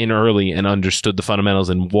that were in early and understood the fundamentals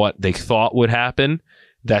and what they thought would happen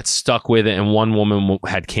that stuck with it. And one woman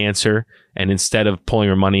had cancer, and instead of pulling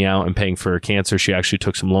her money out and paying for her cancer, she actually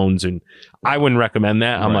took some loans. And I wouldn't recommend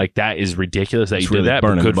that. I'm Right. like, that is ridiculous that It's you did really that, but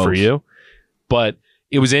burning good the for boats. you. But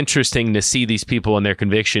it was interesting to see these people and their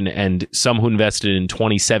conviction, and some who invested in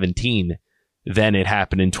 2017. Then it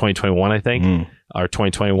happened in 2021, I think, Mm. or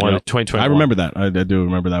 2021. Yep. 2021. I remember that. I do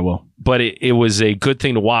remember that well. But it was a good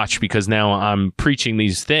thing to watch because now I'm preaching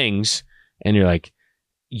these things, and you're like,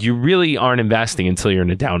 you really aren't investing until you're in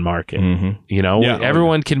a down market. Mm-hmm. You know, Yeah.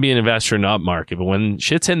 everyone can be an investor in an up market, but when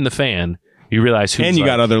shit's hitting the fan, you realize who's And you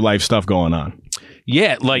like, got other life stuff going on.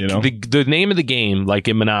 yeah, like You know? the name of the game, like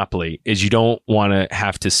in Monopoly, is you don't want to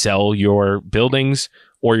have to sell your buildings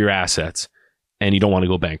or your assets, and you don't want to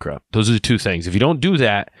go bankrupt. Those are the two things. If you don't do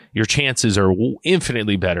that, your chances are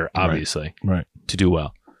infinitely better, obviously, Right. to do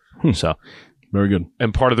well. So, Very good.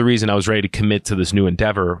 and part of the reason I was ready to commit to this new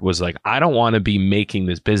endeavor was like, I don't want to be making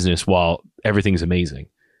this business while everything's amazing.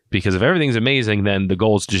 Because if everything's amazing, then the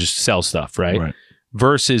goal is to just sell stuff, right?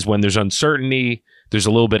 Versus when there's uncertainty, there's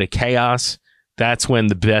a little bit of chaos. That's when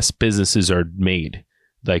the best businesses are made.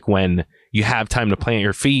 Like when you have time to plant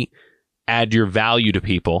your feet, add your value to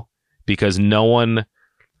people, because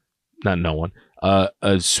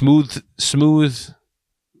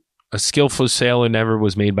a skillful sailor never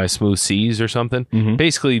was made by smooth seas or something. Mhm.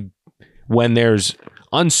 Basically, when there's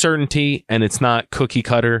uncertainty and it's not cookie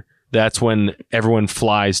cutter, that's when everyone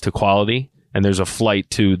flies to quality and there's a flight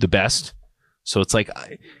to the best. So it's like,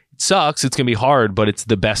 it sucks. It's going to be hard, but it's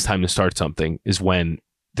the best time to start something is when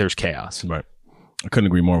there's chaos. Right. I couldn't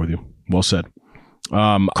agree more with you. Well said.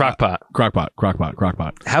 Crockpot.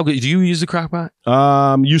 Crockpot. How good do you use the crockpot?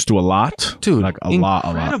 Used to a lot. Dude, Like a lot.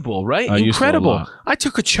 incredible, right? I used to a Incredible. lot. I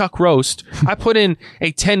took a chuck roast. I put in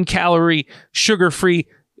a 10-calorie, sugar-free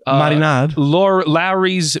Marinade.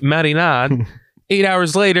 Lowry's marinade. 8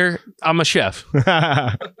 hours later, I'm a chef.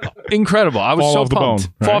 Incredible. I was Fall so off the pumped.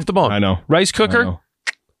 bone, Fall right? off the bone. I know. Rice I cooker, know.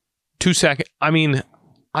 2 seconds. I mean,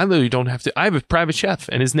 I literally don't have to. I have a private chef,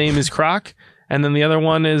 and his name is Croc, and then the other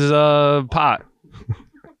one is Pot.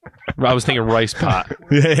 I was thinking rice pot.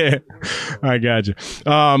 Yeah, I got you.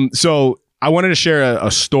 So I wanted to share a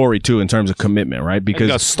story too in terms of commitment, right? I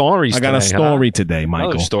got stories. I got a today, story today, huh?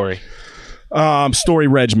 Michael. Another story. Story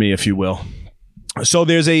reg me, if you will. So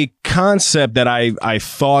there's a concept that I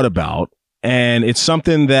thought about, and it's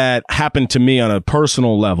something that happened to me on a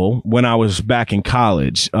personal level when I was back in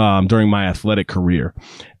college during my athletic career.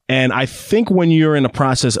 And I think when you're in the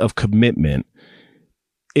process of commitment,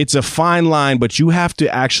 it's a fine line, but you have to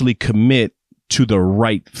actually commit to the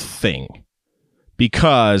right thing.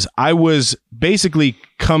 Because I was basically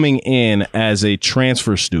coming in as a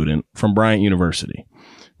transfer student from Bryant University,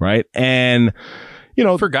 right? And, you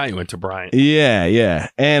know, I forgot you went to Bryant. yeah.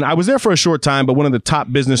 And I was there for a short time, but one of the top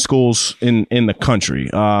business schools in the country.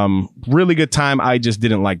 Really good time. I just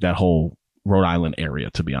didn't like that whole Rhode Island area,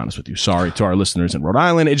 to be honest with you. Sorry to our listeners in Rhode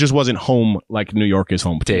Island. It just wasn't home like New York is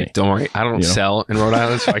home to Dave, me. don't worry. I don't sell in Rhode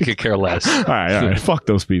Island, so I could care less. All right. Fuck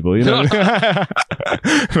those people. You know?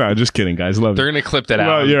 No, just kidding, guys. Love They're you. going to clip that out.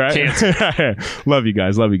 Well, you're right. Cancel. Love you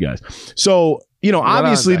guys. So,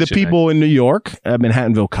 obviously the people in New York at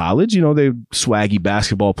Manhattanville College, they're swaggy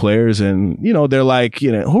basketball players, and, they're like,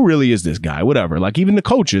 who really is this guy? Whatever. Like, even the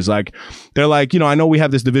coaches, like, they're like, I know we have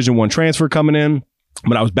this Division I transfer coming in,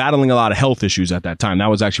 but I was battling a lot of health issues at that time. That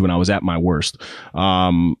was actually when I was at my worst.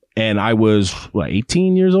 And I was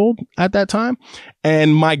 18 years old at that time.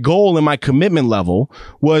 And my goal and my commitment level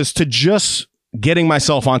was to just getting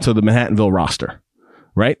myself onto the Manhattanville roster.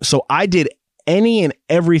 Right. So I did any and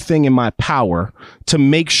everything in my power to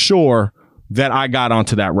make sure that I got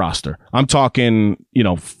onto that roster. I'm talking,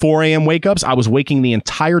 4 a.m. wake ups. I was waking the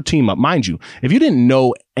entire team up. Mind you, if you didn't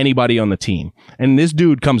know anybody on the team and this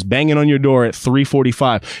dude comes banging on your door at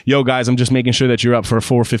 3:45, yo guys, I'm just making sure that you're up for a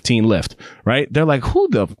 4:15 lift, right? They're like, who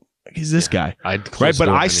the f- is this guy? Right. But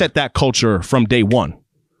I set that culture from day one.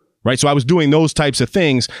 Right. So I was doing those types of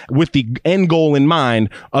things with the end goal in mind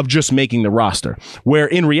of just making the roster, where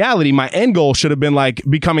in reality, my end goal should have been like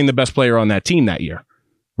becoming the best player on that team that year.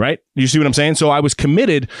 Right. You see what I'm saying? So I was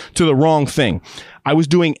committed to the wrong thing. I was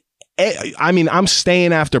doing, I'm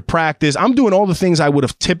staying after practice. I'm doing all the things I would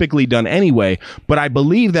have typically done anyway, but I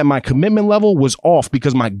believe that my commitment level was off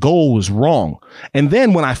because my goal was wrong. And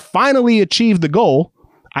then when I finally achieved the goal,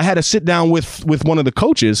 I had to sit down with one of the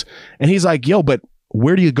coaches, and he's like, yo, but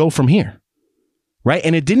where do you go from here? Right.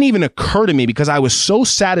 And it didn't even occur to me because I was so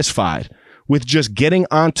satisfied with just getting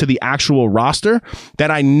onto the actual roster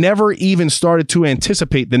that I never even started to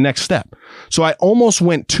anticipate the next step. So I almost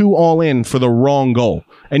went too all in for the wrong goal.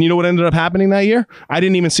 And you know what ended up happening that year? I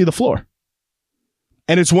didn't even see the floor.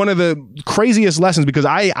 And it's one of the craziest lessons because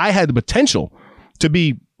I had the potential to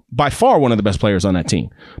be by far one of the best players on that team.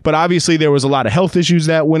 But obviously there was a lot of health issues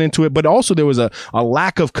that went into it, but also there was a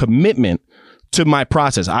lack of commitment to my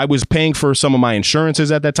process. I was paying for some of my insurances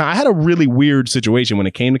at that time. I had a really weird situation when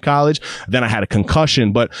it came to college. Then I had a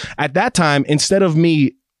concussion. But at that time, instead of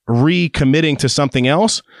me recommitting to something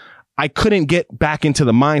else, I couldn't get back into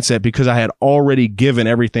the mindset because I had already given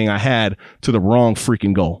everything I had to the wrong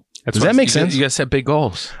freaking goal. Does that make sense? You gotta set big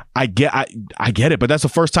goals. I get it, but that's the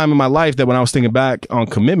first time in my life that when I was thinking back on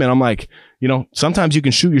commitment, I'm like, sometimes you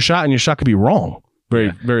can shoot your shot and your shot could be wrong.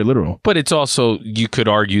 Very literal. But it's also, you could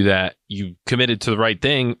argue that you committed to the right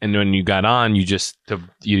thing, and when you got on,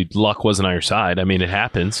 your luck wasn't on your side. I mean, it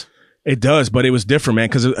happens. It does, but it was different, man,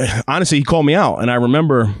 because honestly, he called me out, and I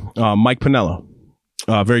remember Mike Pinello,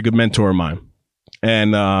 a very good mentor of mine.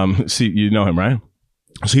 And see, you know him, right?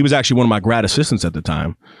 So he was actually one of my grad assistants at the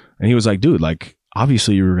time. And he was like, dude, like,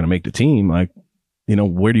 obviously you were going to make the team. Like,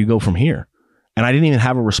 where do you go from here? And I didn't even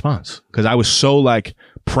have a response because I was so like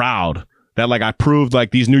proud that like I proved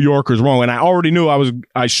like these New Yorkers wrong. And I already knew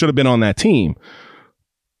I should have been on that team.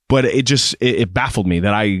 But it baffled me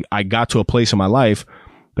that I got to a place in my life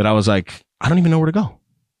that I was like, I don't even know where to go.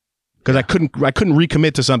 Because I couldn't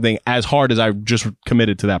recommit to something as hard as I just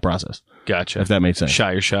committed to that process. Gotcha. If that makes sense.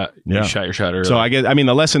 Shot your shot. Yeah. You shot your shot early. So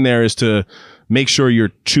the lesson there is to make sure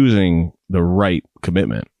you're choosing the right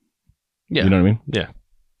commitment. Yeah. You know what I mean? Yeah.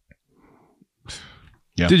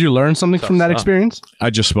 Yeah. Did you learn something from that experience? I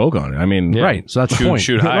just spoke on it. I mean, Yeah. Right. So that's the point.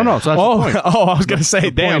 Shoot higher. No. So that's the point. I was going to say,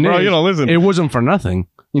 damn, point bro, is, listen. It wasn't for nothing.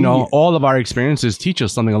 All of our experiences teach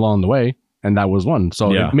us something along the way, and that was one.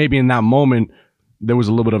 So Yeah. maybe in that moment, there was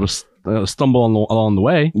a little bit of a stumble along the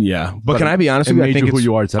way. Yeah. But can I be honest it with you? made you who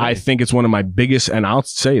you are today. I think it's one of my biggest, and I'll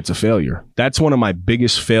say it's a failure. That's one of my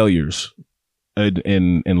biggest failures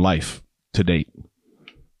in life to date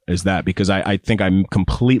is that because I think I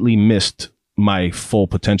completely missed my full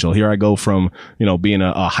potential. Here I go from, being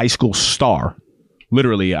a high school star.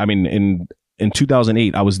 Literally, I mean, in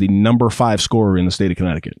 2008, I was the number 5 scorer in the state of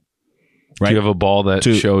Connecticut. Right? Do you have a ball that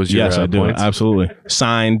shows your Yes, I do. points? Absolutely.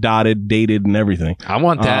 Signed, dotted, dated, and everything. I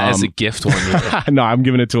want that as a gift one year. No, I'm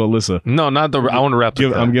giving it to Alyssa. No, not the. I want a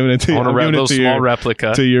replica. I'm giving it to you. I want a little small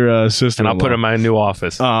replica, to your sister, and I'll put it in my new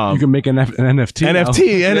office. You can make an NFT.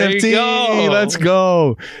 NFT. you go. Let's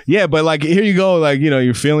go. Yeah, but like here you go. Like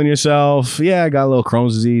you're feeling yourself. Yeah, I got a little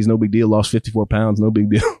Crohn's disease. No big deal. Lost 54 pounds. No big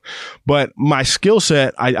deal. But my skill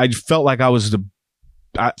set, I felt like I was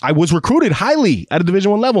I was recruited highly at a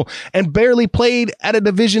Division I level and barely played at a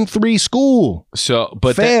Division III school. So,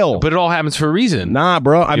 but Fail. but it all happens for a reason. Nah,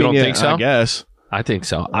 bro. I don't think so? I guess. I think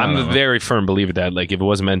so. I don't I'm a know. very firm believer that like if it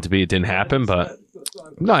wasn't meant to be, it didn't happen. But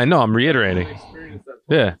no, I know. I'm reiterating.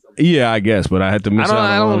 Yeah, Yeah, I guess, but I had to miss out on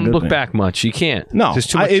I a lot of don't good look things. back much. You can't. No, There's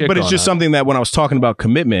too much shit but it's going just on. something that when I was talking about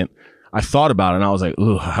commitment, I thought about it and I was like,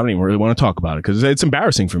 ugh, I don't even really want to talk about it because it's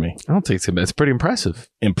embarrassing for me. I don't think it's pretty impressive.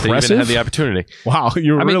 To Impressive? even have the opportunity. Wow,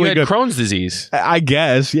 you're I mean, really you had good. Crohn's disease. I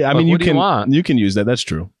guess. Yeah, I But mean, what do you want? you can use that. That's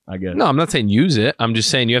true. I guess. No, I'm not saying use it. I'm just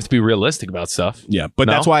saying you have to be realistic about stuff. Yeah, but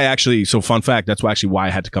No? that's why fun fact, that's why I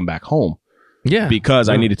had to come back home Yeah. because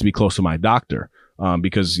I needed to be close to my doctor.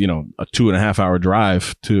 Because, a 2.5 hour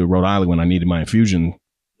drive to Rhode Island when I needed my infusion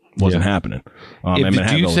wasn't happening. Do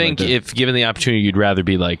Manhattan you was think right there. if given the opportunity, you'd rather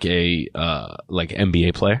be like a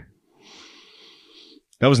NBA player?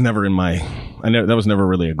 That was never that was never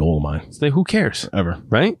really a goal of mine So who cares, ever.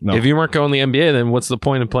 right? No. If you weren't going to the NBA, then what's the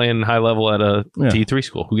point of playing high level at a Yeah. T3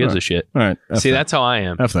 school? Who gives a shit? All right. See, that's how I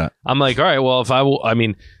am. F that. I'm like, all right, well,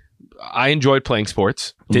 I enjoyed playing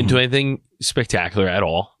sports. Didn't do anything spectacular at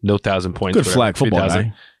all. No 1,000 points. Good whatever, flag football 3,000.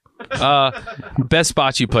 guy. Best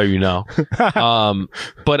bocce player,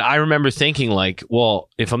 but I remember thinking like, well,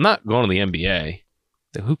 if I'm not going to the NBA,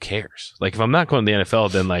 then who cares? Like, if I'm not going to the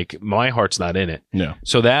NFL, then like my heart's not in it. Yeah.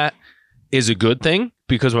 So that is a good thing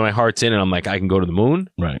because when my heart's in it, I'm like, I can go to the moon.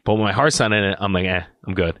 Right. But when my heart's not in it, I'm like,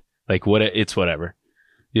 I'm good. Like it's whatever,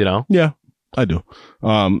 Yeah, I do.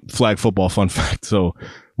 Flag football, fun fact. So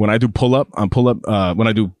when I do when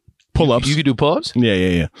I do pull-ups. You could do pull-ups?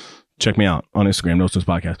 Yeah. Check me out on Instagram, No Snooze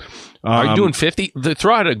Podcast. Are you doing 50?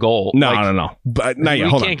 Throw out a goal. No. But not yet. We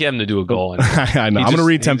Hold can't on. get him to do a goal. I know. I'm going to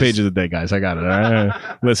read 10 pages a day, guys. I got it. All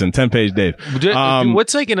right? Listen, 10-page Dave.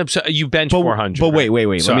 What's like you bench 400? But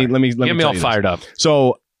wait. Sorry. Let me get me tell all you this. fired up.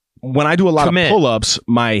 So when I do a lot Commit. of pull-ups,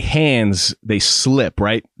 my hands, they slip,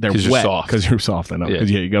 right? They're 'Cause you're wet soft. because you're soft. I know. Yeah.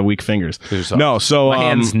 Because you got weak fingers. 'Cause you're soft. No, so My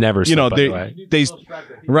hands never slip, by the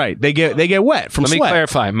way. they get wet from Let me sweat.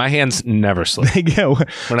 clarify. My hands never slip. They get wet.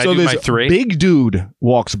 When I so do this my 3, big dude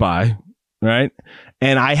walks by, right?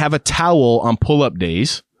 And I have a towel on pull-up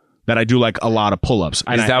days that I do like a lot of pull-ups.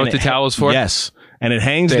 Is that what the towel's for? Yes. And it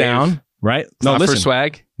hangs Dave, down, right? not for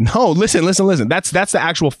swag. No, listen. That's the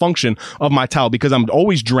actual function of my towel because I'm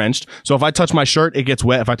always drenched. So if I touch my shirt, it gets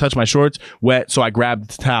wet. If I touch my shorts, wet. So I grab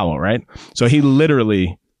the towel, right? So he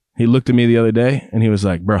looked at me the other day and he was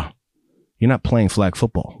like, bro, you're not playing flag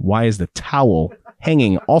football. Why is the towel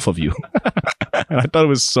hanging off of you? And I thought it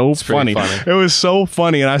was so funny. funny. It was so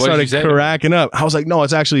funny. And I What did you started say? cracking up. I was like, no,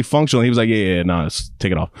 it's actually functional. He was like, yeah, no, let's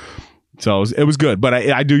take it off. So it was good. But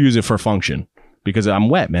I do use it for function. Because I'm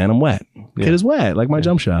wet, man. I'm wet. Yeah. Kid is wet, like my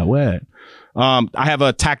jump shot, wet. I have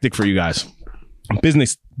a tactic for you guys.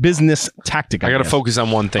 Business tactic. I got to guess. focus on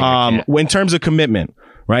one thing. I can't. In terms of commitment,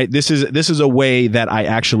 right? This is a way that I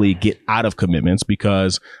actually get out of commitments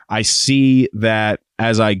because I see that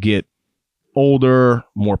as I get older,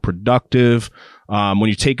 more productive, when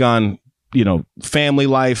you take on family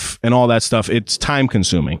life and all that stuff, it's time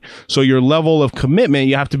consuming. So your level of commitment,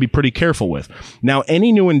 you have to be pretty careful with. Now,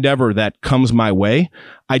 any new endeavor that comes my way,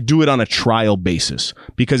 I do it on a trial basis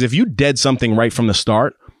because if you dead something right from the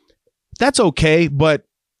start, that's okay. But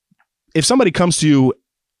if somebody comes to you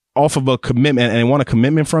off of a commitment and they want a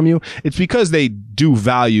commitment from you, it's because they do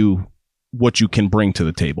value what you can bring to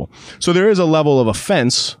the table. So there is a level of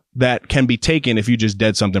offense that can be taken if you just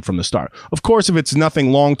dead something from the start. Of course, if it's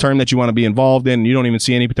nothing long-term that you want to be involved in, you don't even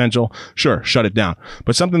see any potential, sure, shut it down.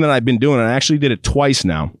 But something that I've been doing, and I actually did it twice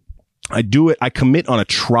now, I commit on a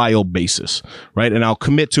trial basis, right? And I'll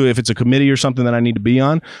commit to, if it's a committee or something that I need to be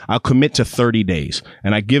on, I'll commit to 30 days.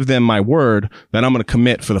 And I give them my word that I'm going to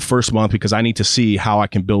commit for the first month because I need to see how I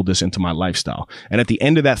can build this into my lifestyle. And at the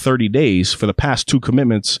end of that 30 days, for the past 2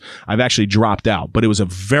 commitments, I've actually dropped out. But it was a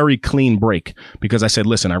very clean break because I said,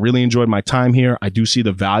 listen, I really enjoyed my time here. I do see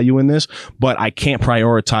the value in this, but I can't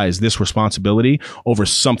prioritize this responsibility over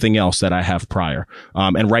something else that I have prior.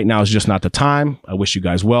 And right now is just not the time. I wish you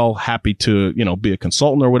guys well. Happy to, be a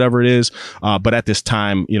consultant or whatever it is. But at this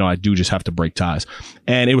time, I do just have to break ties.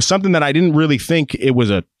 And it was something that I didn't really think it was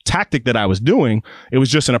a tactic that I was doing. It was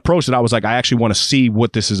just an approach that I was like, I actually want to see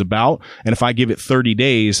what this is about. And if I give it 30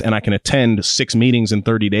 days and I can attend 6 meetings in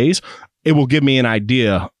 30 days, it will give me an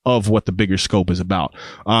idea of what the bigger scope is about.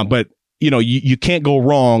 But you can't go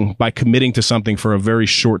wrong by committing to something for a very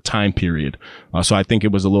short time period. So I think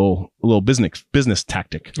it was a little business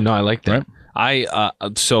tactic. No, I like that. Right?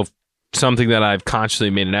 So something that I've consciously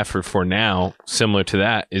made an effort for now, similar to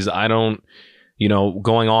that, is I don't,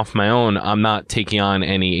 going off my own, I'm not taking on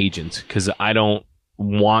any agents because I don't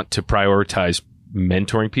want to prioritize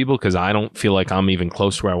mentoring people because I don't feel like I'm even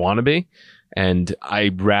close to where I want to be. And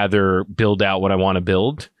I'd rather build out what I want to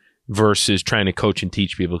build versus trying to coach and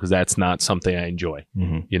teach people because that's not something I enjoy.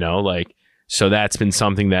 Mm-hmm. So that's been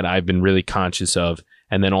something that I've been really conscious of.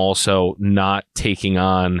 And then also not taking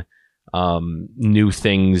on new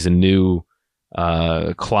things and new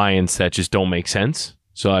clients that just don't make sense.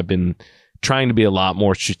 So I've been trying to be a lot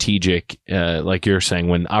more strategic, like you're saying,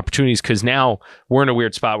 when opportunities, because now we're in a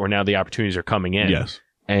weird spot where now the opportunities are coming in. Yes.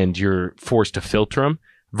 And you're forced to filter them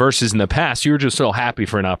versus in the past, you were just so happy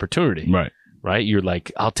for an opportunity. Right. You're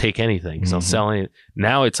like, I'll take anything because I'll sell it.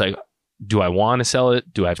 Now it's like, do I want to sell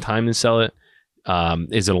it? Do I have time to sell it?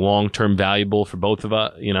 Is it a long-term valuable for both of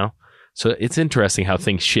us? So it's interesting how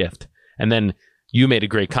things shift. And then you made a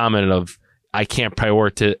great comment of, I can't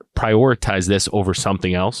prioritize this over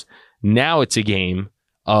something else. Now it's a game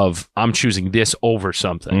of I'm choosing this over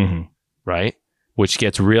something, right? Which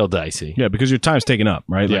gets real dicey. Yeah, because your time's taken up,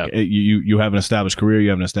 right? Yeah. Like you have an established career, you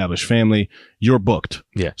have an established family, you're booked.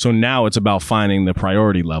 Yeah. So now it's about finding the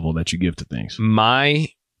priority level that you give to things. My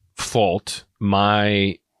fault,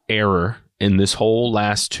 my error in this whole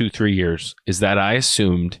last 2-3 years is that I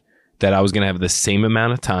assumed that I was going to have the same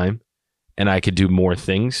amount of time and I could do more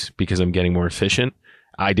things because I'm getting more efficient.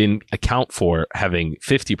 I didn't account for having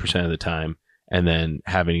 50% of the time and then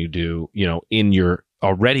having you do, in your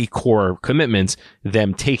already core commitments,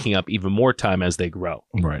 them taking up even more time as they grow.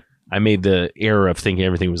 Right. I made the error of thinking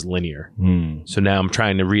everything was linear. So now I'm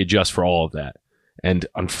trying to readjust for all of that. And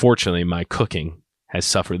unfortunately, my cooking has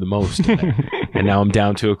suffered the most. And now I'm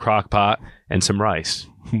down to a crock pot and some rice.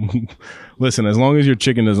 Listen, as long as your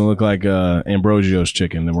chicken doesn't look like Ambrosio's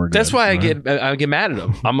chicken, then we're good. That's why I right? get mad at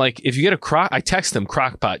them. I'm like, if you get I text them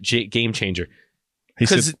crock pot game changer. He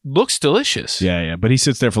Because sits- it looks delicious. Yeah. But he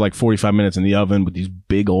sits there for like 45 minutes in the oven with these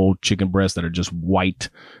big old chicken breasts that are just white,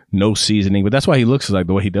 no seasoning. But that's why he looks like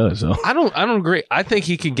the way he does. So. I don't agree. I think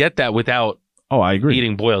he can get that without Oh, I agree.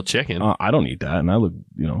 eating boiled chicken. I don't eat that, and I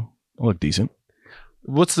look decent.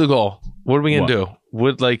 What's the goal? What are we gonna do?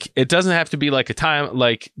 It doesn't have to be like a time.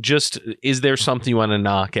 Like, just is there something you want to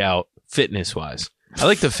knock out fitness wise? I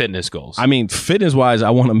like the fitness goals. I mean, fitness wise, I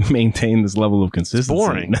want to maintain this level of consistency.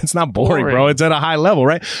 boring. That's not boring, Boring. bro. It's at a high level,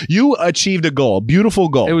 right? You achieved a goal, beautiful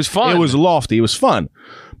goal. It was fun. It was lofty. It was fun.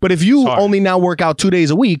 But if you It's hard. only now work out 2 days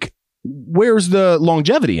a week, where's the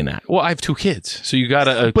longevity in that? well, I have 2 kids, so you got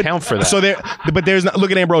to account for that. So there's not.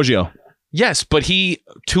 Look at Ambrosio. yes, but he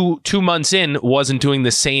 2 months in wasn't doing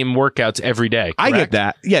the same workouts every day. I get correct?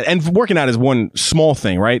 that. Yeah, and working out is one small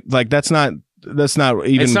thing, right? Like that's not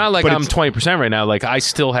even. It's not like but I'm 20% right now. Like I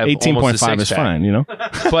still have 18.5 is fine, you know.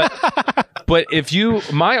 But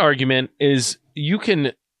if my argument is you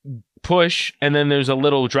can push and then there's a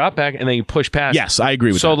little drop back and then you push past. Yes, I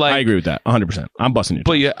agree with So, that. like- I agree with that 100%. I'm busting you.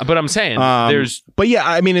 But yeah, but I'm saying there's But yeah,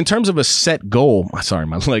 I mean, in terms of a set goal, sorry,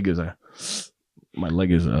 my leg is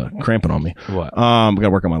cramping on me. what? Gotta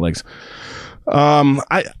work on my legs.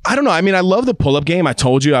 I don't know. I mean, I love the pull up game. I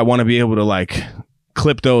told you I want to be able to like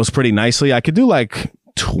clip those pretty nicely. I could do like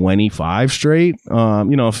 25 straight.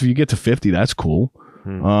 If you get to 50, that's cool.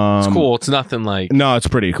 It's cool. It's nothing like. No, it's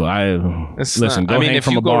pretty cool. It's Listen, not- go I mean, hang if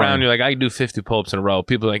from you a go bar. around, you're like, I can do 50 pull-ups in a row.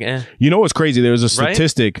 People are like, eh. You know what's crazy? There was a Right?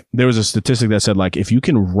 statistic. There was a statistic that said like if you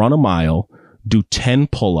can run a mile, do 10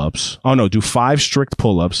 pull-ups. Oh no, do 5 strict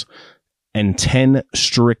pull-ups and 10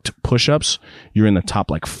 strict push-ups. You're in the top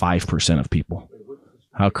like 5% of people.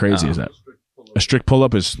 How crazy is that? A strict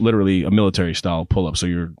pull-up is literally a military style pull-up. So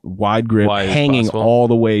you're wide grip, Wide as hanging possible. all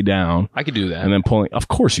the way down, I could do that. and then pulling. Of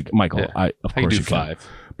course, Michael. Yeah. Of I could course do you can. 5.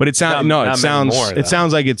 But it sounds Not it many sounds more, though. it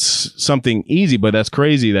sounds like it's something easy, but that's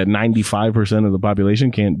crazy that 95% of the population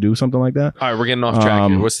can't do something like that. All right, we're getting off track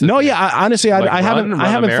here. What's the no, thing? yeah, honestly, Like I haven't run I a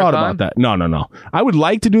haven't thought marathon? about that. No. I would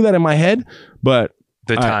like to do that in my head, but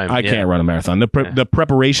The time. I yeah. can't run a marathon. The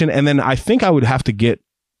preparation, and then I think I would have to get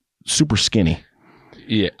super skinny.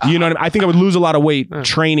 Yeah. You know what I mean? I think I would lose a lot of weight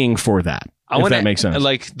training for that. If that makes sense.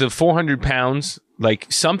 Like the 400 pounds, like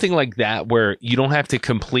something like that, where you don't have to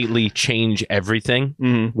completely change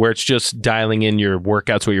everything, where it's just dialing in your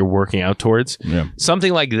workouts, what you're working out towards. Yeah.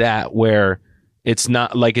 Something like that, where it's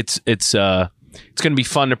not like it's going to be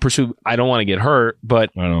fun to pursue. I don't want to get hurt, but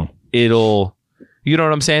I don't know. it'll. You know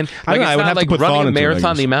what I'm saying? I Like know, I it's would not have to like put thought running a into it, I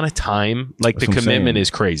marathon. guess. The amount of time, like That's the what I'm commitment saying.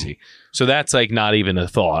 is crazy. So that's like not even a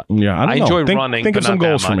thought. Yeah, I don't I know. enjoy think, running, Think but of some not that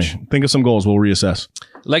goals for much. me. Think of some goals. We'll reassess.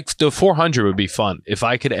 Like the 400 would be fun if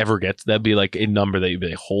I could ever get to that'd be like a number that you'd be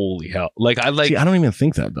like, holy hell. Like I like See, I don't even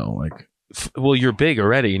think that though. Like, well, you're big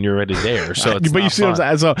already and you're already there. So it's but you not see what fun.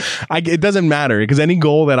 I'm saying? So it doesn't matter because any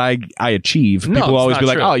goal that I achieve, No, people will it's always not be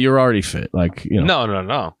like, true. "Oh, you're already fit." Like, you know,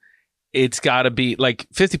 No. It's got to be like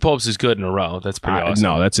 50 pull-ups is good in a row. That's pretty awesome.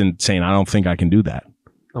 no, that's insane. I don't think I can do that.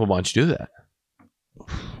 Well, why don't you do that?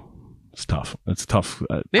 It's tough. It's tough.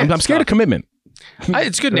 Yeah, I'm it's scared tough. of commitment.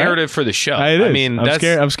 It's good narrative for the show. It is. I mean,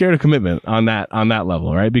 I'm scared of commitment on that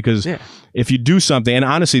level, right? Because Yeah. if you do something, and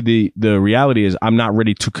honestly, the reality is, I'm not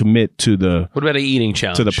ready to commit to the What about an eating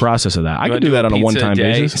challenge? to the process of that. I You could wanna do that on a pizza one-time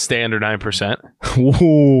day, basis. Stay under 9%.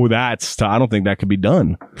 Whoa, I don't think that could be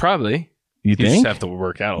done. Probably. You You just think? have to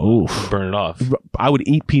work out a little, Oof. burn it off. I would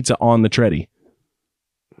eat pizza on the treadie,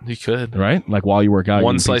 You could. right? Like while you work out,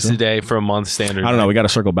 One you eat slice pizza. a day for a month standard. I don't know. We got to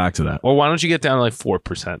circle back to that. Or why don't you get down to like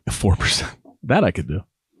 4%? 4%. That I could do.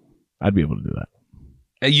 I'd be able to do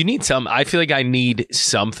that. You need some. I feel like I need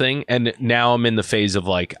something. And now I'm in the phase of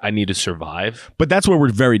like, I need to survive. But that's where we're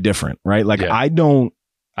very different, right? Like Yeah. I don't.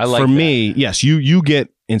 I like for that. me, yes, you get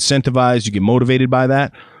incentivized, you get motivated by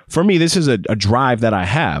that. For me, this is a drive that I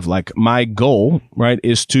have. Like my goal, right,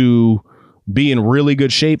 is to be in really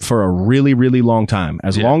good shape for a really, really long time.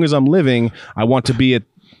 As Yeah. long as I'm living, I want to be at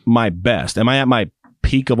my best. Am I at my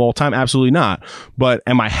peak of all time? Absolutely not. But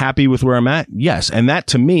am I happy with where I'm at? Yes. And that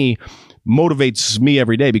to me motivates me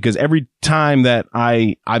every day, because every time that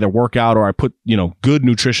I either work out or I put, good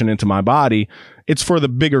nutrition into my body, it's for the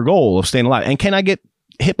bigger goal of staying alive. And can I get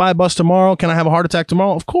hit by a bus tomorrow? Can I have a heart attack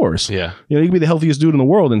tomorrow? Of course. Yeah. You can be the healthiest dude in the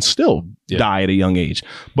world and still die at a young age.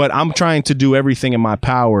 But I'm trying to do everything in my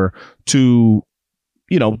power to,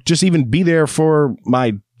 just even be there for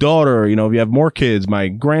my daughter. If you have more kids, my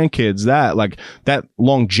grandkids, that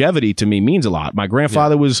longevity to me means a lot. My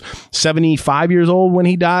grandfather was 75 years old when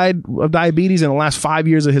he died of diabetes, and the last 5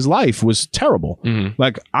 years of his life was terrible. Mhm.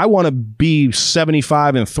 Like, I want to be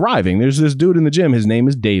 75 and thriving. There's this dude in the gym. His name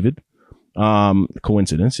is David.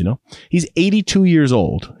 Coincidence, he's 82 years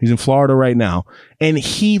old. He's in Florida right now, and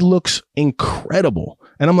he looks incredible.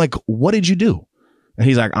 And I'm like, what did you do? And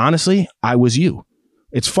he's like, honestly, I was you.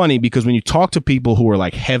 It's funny because when you talk to people who are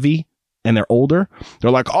like heavy and they're older,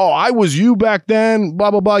 they're like, oh, I was you back then,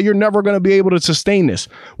 blah, blah, blah. You're never going to be able to sustain this.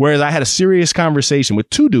 Whereas I had a serious conversation with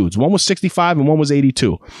two dudes. One was 65 and one was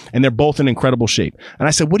 82. And they're both in incredible shape. And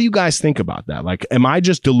I said, what do you guys think about that? Like, am I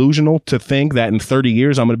just delusional to think that in 30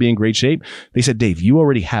 years I'm going to be in great shape? They said, Dave, you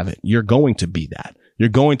already have it. You're going to be that. You're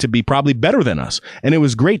going to be probably better than us. And it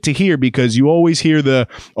was great to hear, because you always hear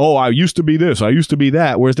I used to be this, I used to be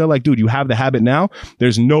that. Whereas they're like, dude, you have the habit now.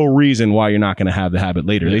 There's no reason why you're not going to have the habit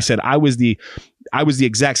later. Yeah. They said, I was the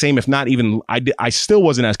exact same, if not even, I still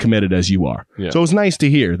wasn't as committed as you are. Yeah. So it's nice to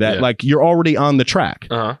hear that like you're already on the track,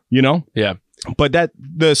 Yeah. But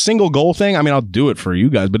the single goal thing, I mean, I'll do it for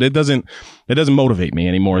you guys, but it doesn't motivate me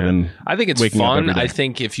any more than I think it's waking up fun. every day. I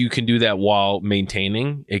think if you can do that while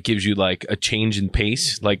maintaining, it gives you like a change in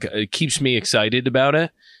pace. Like it keeps me excited about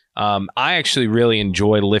it. I actually really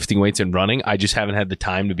enjoy lifting weights and running. I just haven't had the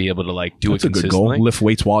time to be able to like do That's it a good consistently. goal. Lift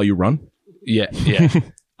weights while you run. Yeah.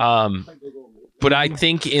 But I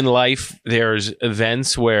think in life there's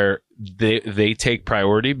events where they take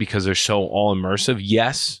priority because they're so all immersive.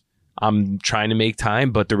 Yes, I'm trying to make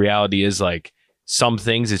time, but the reality is like some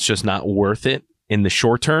things it's just not worth it in the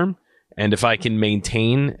short term. And if I can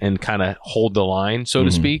maintain and kind of hold the line, so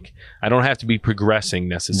to speak, I don't have to be progressing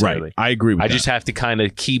necessarily. Right. I agree with that. I just have to kind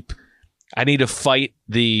of I need to fight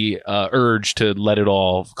the urge to let it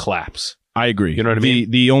all collapse. I agree. You know what I mean?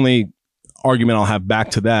 The only argument I'll have back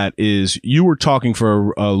to that is you were talking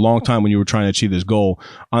for a long time when you were trying to achieve this goal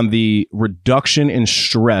on the reduction in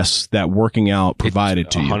stress that working out provided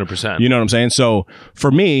to you. 100%. You know what I'm saying? So for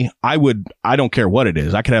me, I don't care what it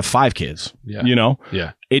is. I could have 5 kids, Yeah.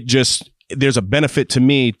 Yeah. There's a benefit to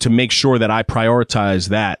me to make sure that I prioritize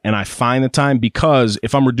that and I find the time, because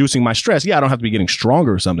if I'm reducing my stress, I don't have to be getting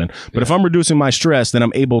stronger or something, but if I'm reducing my stress, then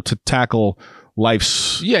I'm able to tackle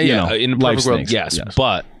life's in a perfect world, things. yes.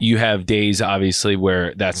 But you have days obviously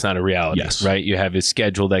where that's not a reality. Yes. Right. You have a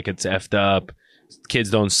schedule that gets effed up. Kids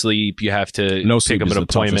don't sleep. You have to No pick sleep up is an the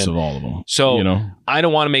toughest appointment. of all of them. So I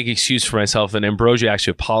don't want to make excuse for myself. And Ambrosia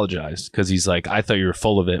actually apologized because he's like, I thought you were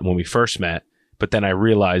full of it when we first met, but then I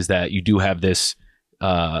realized that you do have this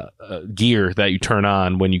gear that you turn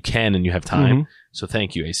on when you can and you have time. So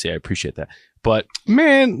thank you, AC. I appreciate that. But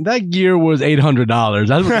man, that gear was $800.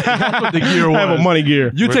 That's what the gear was. I have a money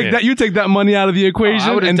gear. You take that money out of the equation,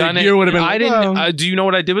 I would have and done the gear would have been. I didn't. Do you know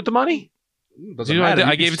what I did with the money? Do you know what I did?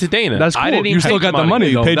 I gave it to Dana. That's cool. I didn't even you still take got the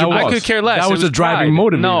money though. paid your I boss. could care less. That It was a driving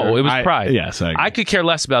pride. motivator. No, it was pride. Yes, I could care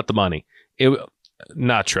less about the money.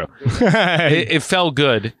 Not true. It felt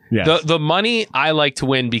good. Yes. The money I like to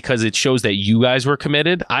win because it shows that you guys were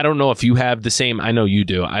committed. I don't know if you have the same. I know you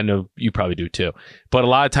do. I know you probably do too. But a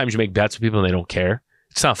lot of times you make bets with people and they don't care.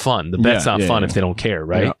 It's not fun. The bet's not fun if they don't care,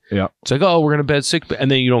 right? Yeah. It's like, oh, we're gonna bet sick,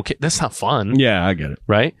 and then you don't care. That's not fun. Yeah, I get it.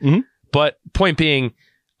 Right. Mhm. But point being,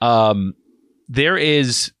 there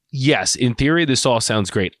is, yes, in theory, this all sounds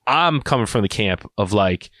great. I'm coming from the camp of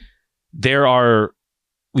like, there are,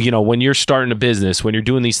 when you're starting a business, when you're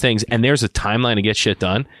doing these things, and there's a timeline to get shit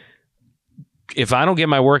done. If I don't get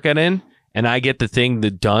my workout in and I get the thing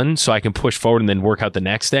done so I can push forward and then work out the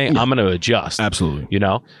next day, I'm going to adjust. Absolutely.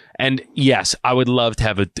 And yes, I would love to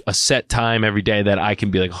have a set time every day that I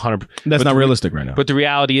can be like 100%. That's not realistic right now. But the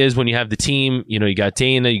reality is when you have the team, you got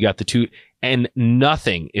Dana, you got the two, and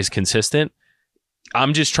nothing is consistent.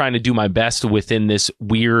 I'm just trying to do my best within this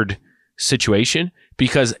weird situation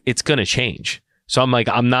because it's going to change. So I'm like,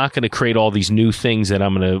 I'm not going to create all these new things that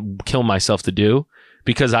I'm going to kill myself to do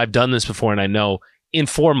because I've done this before and I know in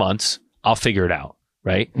 4 months, I'll figure it out,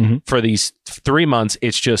 right? Mm-hmm. For these 3 months,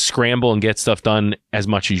 it's just scramble and get stuff done as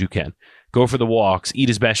much as you can. Go for the walks, eat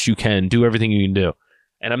as best you can, do everything you can do.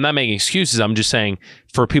 And I'm not making excuses. I'm just saying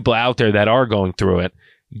for people out there that are going through it,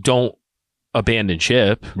 don't abandon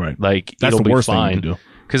ship. Right. Like, that's it'll the worst be fine. thing you can do.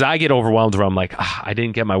 Because I get overwhelmed where I'm like, I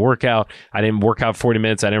didn't get my workout. I didn't work out 40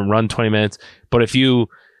 minutes. I didn't run 20 minutes. But if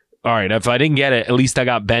I didn't get it, at least I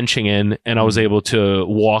got benching in and I was able to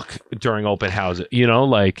walk during open houses.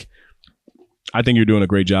 I think you're doing a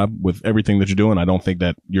great job with everything that you're doing. I don't think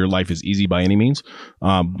that your life is easy by any means.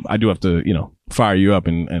 I do have to, fire you up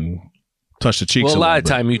and touch the cheeks. Well, a lot of bit.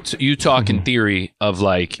 time you talk in theory of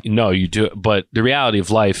like, no, you do it, but the reality of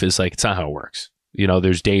life is like, it's not how it works.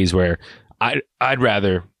 There's days where I'd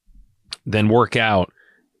rather than work out,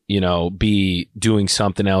 be doing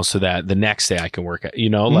something else so that the next day I can work out,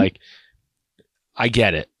 like I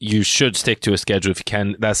get it. You should stick to a schedule if you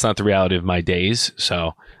can. That's not the reality of my days.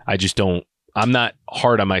 So I'm not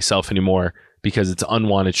hard on myself anymore because it's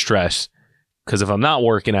unwanted stress. Because if I'm not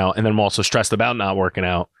working out and then I'm also stressed about not working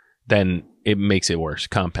out, then it makes it worse.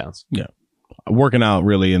 Compounds. Yeah. Working out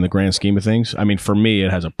really in the grand scheme of things. I mean, for me, it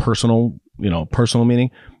has a personal meaning.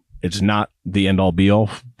 It's not the end all be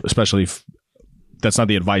all, especially if that's not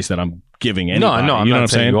the advice that I'm giving anybody. No, I'm you know not what I'm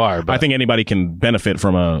saying saying? you are, but I think anybody can benefit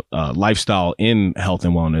from a lifestyle in health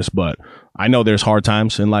and wellness, but I know there's hard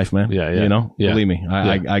times in life, man. Yeah. Believe me,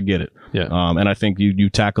 I get it. Yeah. And I think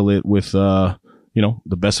you tackle it with, the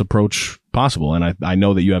best approach possible. And I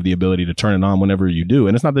know that you have the ability to turn it on whenever you do.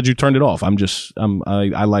 And it's not that you turned it off. I'm just,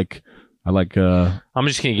 I like, I'm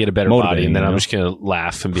just gonna get a better body, and then I'm just gonna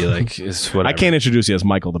laugh and be like, "It's whatever." I can't introduce you as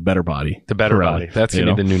Michael, the better body. The better Pirelli, body. That's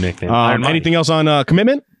gonna be the new nickname. Anything else on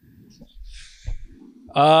commitment?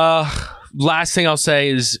 Last thing I'll say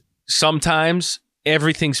is sometimes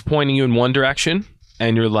everything's pointing you in one direction,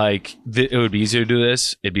 and you're like, "It would be easier to do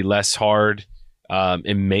this. It'd be less hard.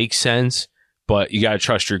 It makes sense, but you gotta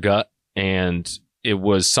trust your gut." And it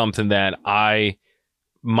was something that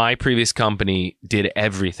my previous company did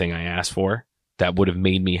everything I asked for that would have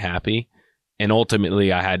made me happy. And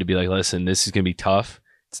ultimately I had to be like, listen, this is going to be tough.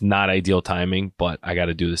 It's not ideal timing, but I got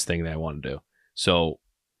to do this thing that I want to do. So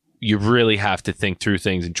you really have to think through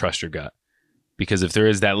things and trust your gut. Because if there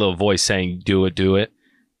is that little voice saying, do it.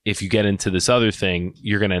 If you get into this other thing,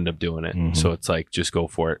 you're going to end up doing it. Mm-hmm. So it's like, just go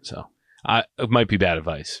for it. So it might be bad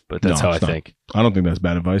advice, but that's how I think. I don't think that's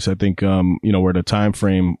bad advice. I think, we're at a time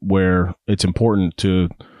frame where it's important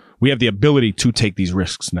we have the ability to take these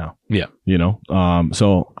risks now. Yeah.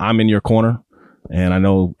 So I'm in your corner and I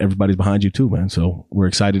know everybody's behind you too, man. So we're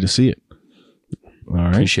excited to see it. All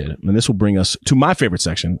right. Appreciate it. And this will bring us to my favorite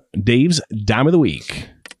section, Dave's Dime of the Week.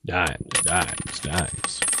 Dimes.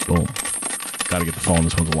 Boom. Got to get the phone.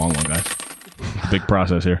 This one's a long one, guys. Big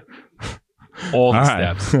process here. All the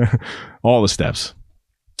steps. All the steps.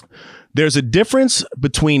 There's a difference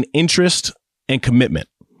between interest and commitment.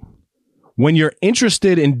 When you're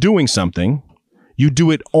interested in doing something, you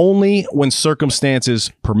do it only when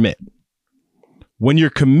circumstances permit. When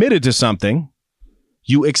you're committed to something,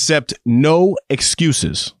 you accept no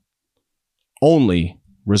excuses, only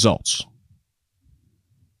results.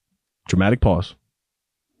 Dramatic pause.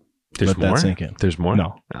 Let that sink in. There's more?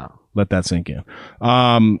 No. Let that sink in.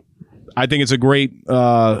 I think it's a great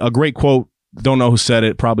quote. Don't know who said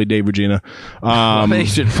it. Probably Dave Regina. I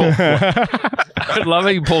love how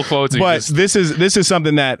you pull quotes. But this is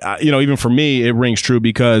something that even for me it rings true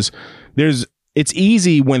because it's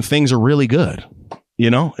easy when things are really good.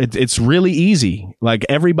 It's really easy. Like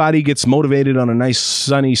everybody gets motivated on a nice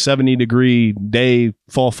sunny 70-degree day,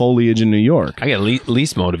 fall foliage in New York. I get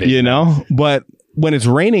least motivated. But when it's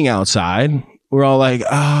raining outside, we're all like,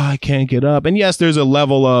 I can't get up. And yes, there's a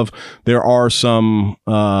level of there are some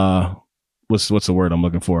what's the word I'm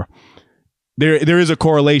looking for? There is a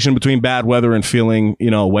correlation between bad weather and feeling,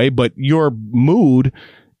 away, but your mood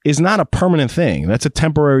is not a permanent thing. That's a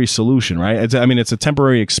temporary solution, right? It's a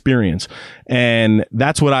temporary experience. And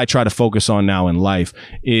that's what I try to focus on now in life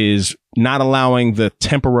is not allowing the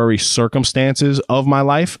temporary circumstances of my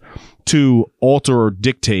life to alter or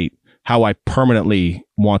dictate how I permanently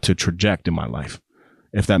want to traject in my life,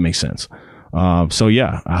 if that makes sense. So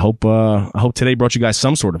yeah, I hope today brought you guys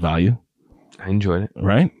some sort of value. I enjoyed it.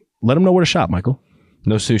 Right? Let them know where to shop, Michael.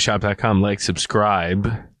 NoSnoozeshop.com. Like,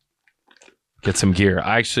 subscribe, get some gear.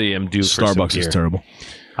 I actually am due for some Starbucks gear. is terrible.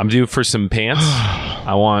 I'm due for some pants.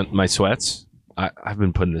 I want my sweats. I've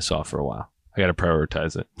been putting this off for a while. I got to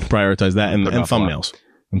prioritize it. Prioritize that and Put it off a lot. thumbnails.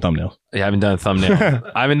 And thumbnails. I haven't done a thumbnail.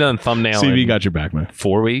 I haven't done a thumbnail CV in got your back, man.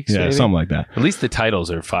 4 weeks. Yeah, maybe? something like that. At least the titles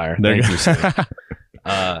are fire. There Thank you you, Steve.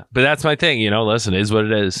 But that's my thing. Listen, it is what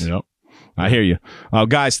it is. Yep. I hear you.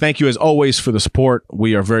 Guys, thank you as always for the support.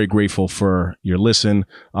 We are very grateful for your listen.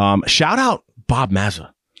 Shout out Bob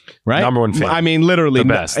Mazza. Right? Number one fan. I mean, literally, The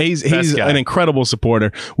best. he's Best guy. an incredible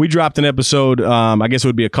supporter. We dropped an episode, I guess it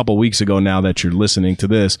would be a couple weeks ago now that you're listening to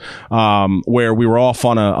this, where we were off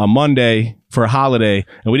on a Monday for a holiday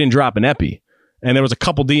and we didn't drop an epi. And there was a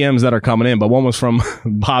couple DMs that are coming in, but one was from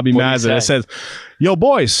Bobby Mazza that says, "Yo,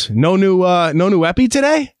 boys, no new epi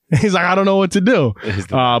today." He's like, "I don't know what to do,"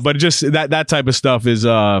 but just that type of stuff is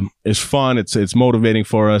fun. It's motivating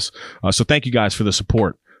for us. So thank you guys for the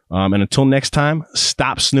support. And until next time,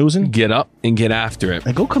 stop snoozing Get up and get after it.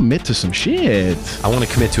 and go commit to some shit. I want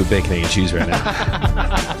to commit to a bacon, egg, and cheese right now.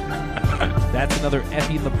 That's another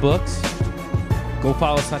Effie in the books. Go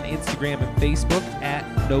follow us on Instagram and Facebook at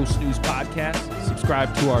No Snooze Podcast.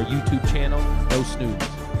 Subscribe to our YouTube channel, No Snooze.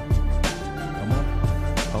 Come on.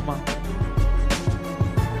 Come on.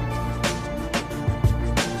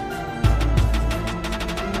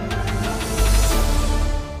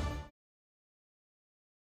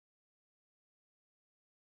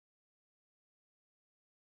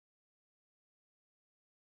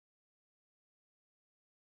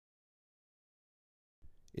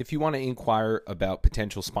 If you want to inquire about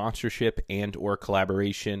potential sponsorship and or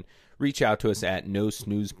collaboration, reach out to us at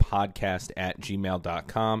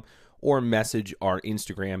nosnoozepodcast@gmail.com or message our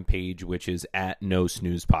Instagram page, which is at No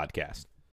Snooze Podcast.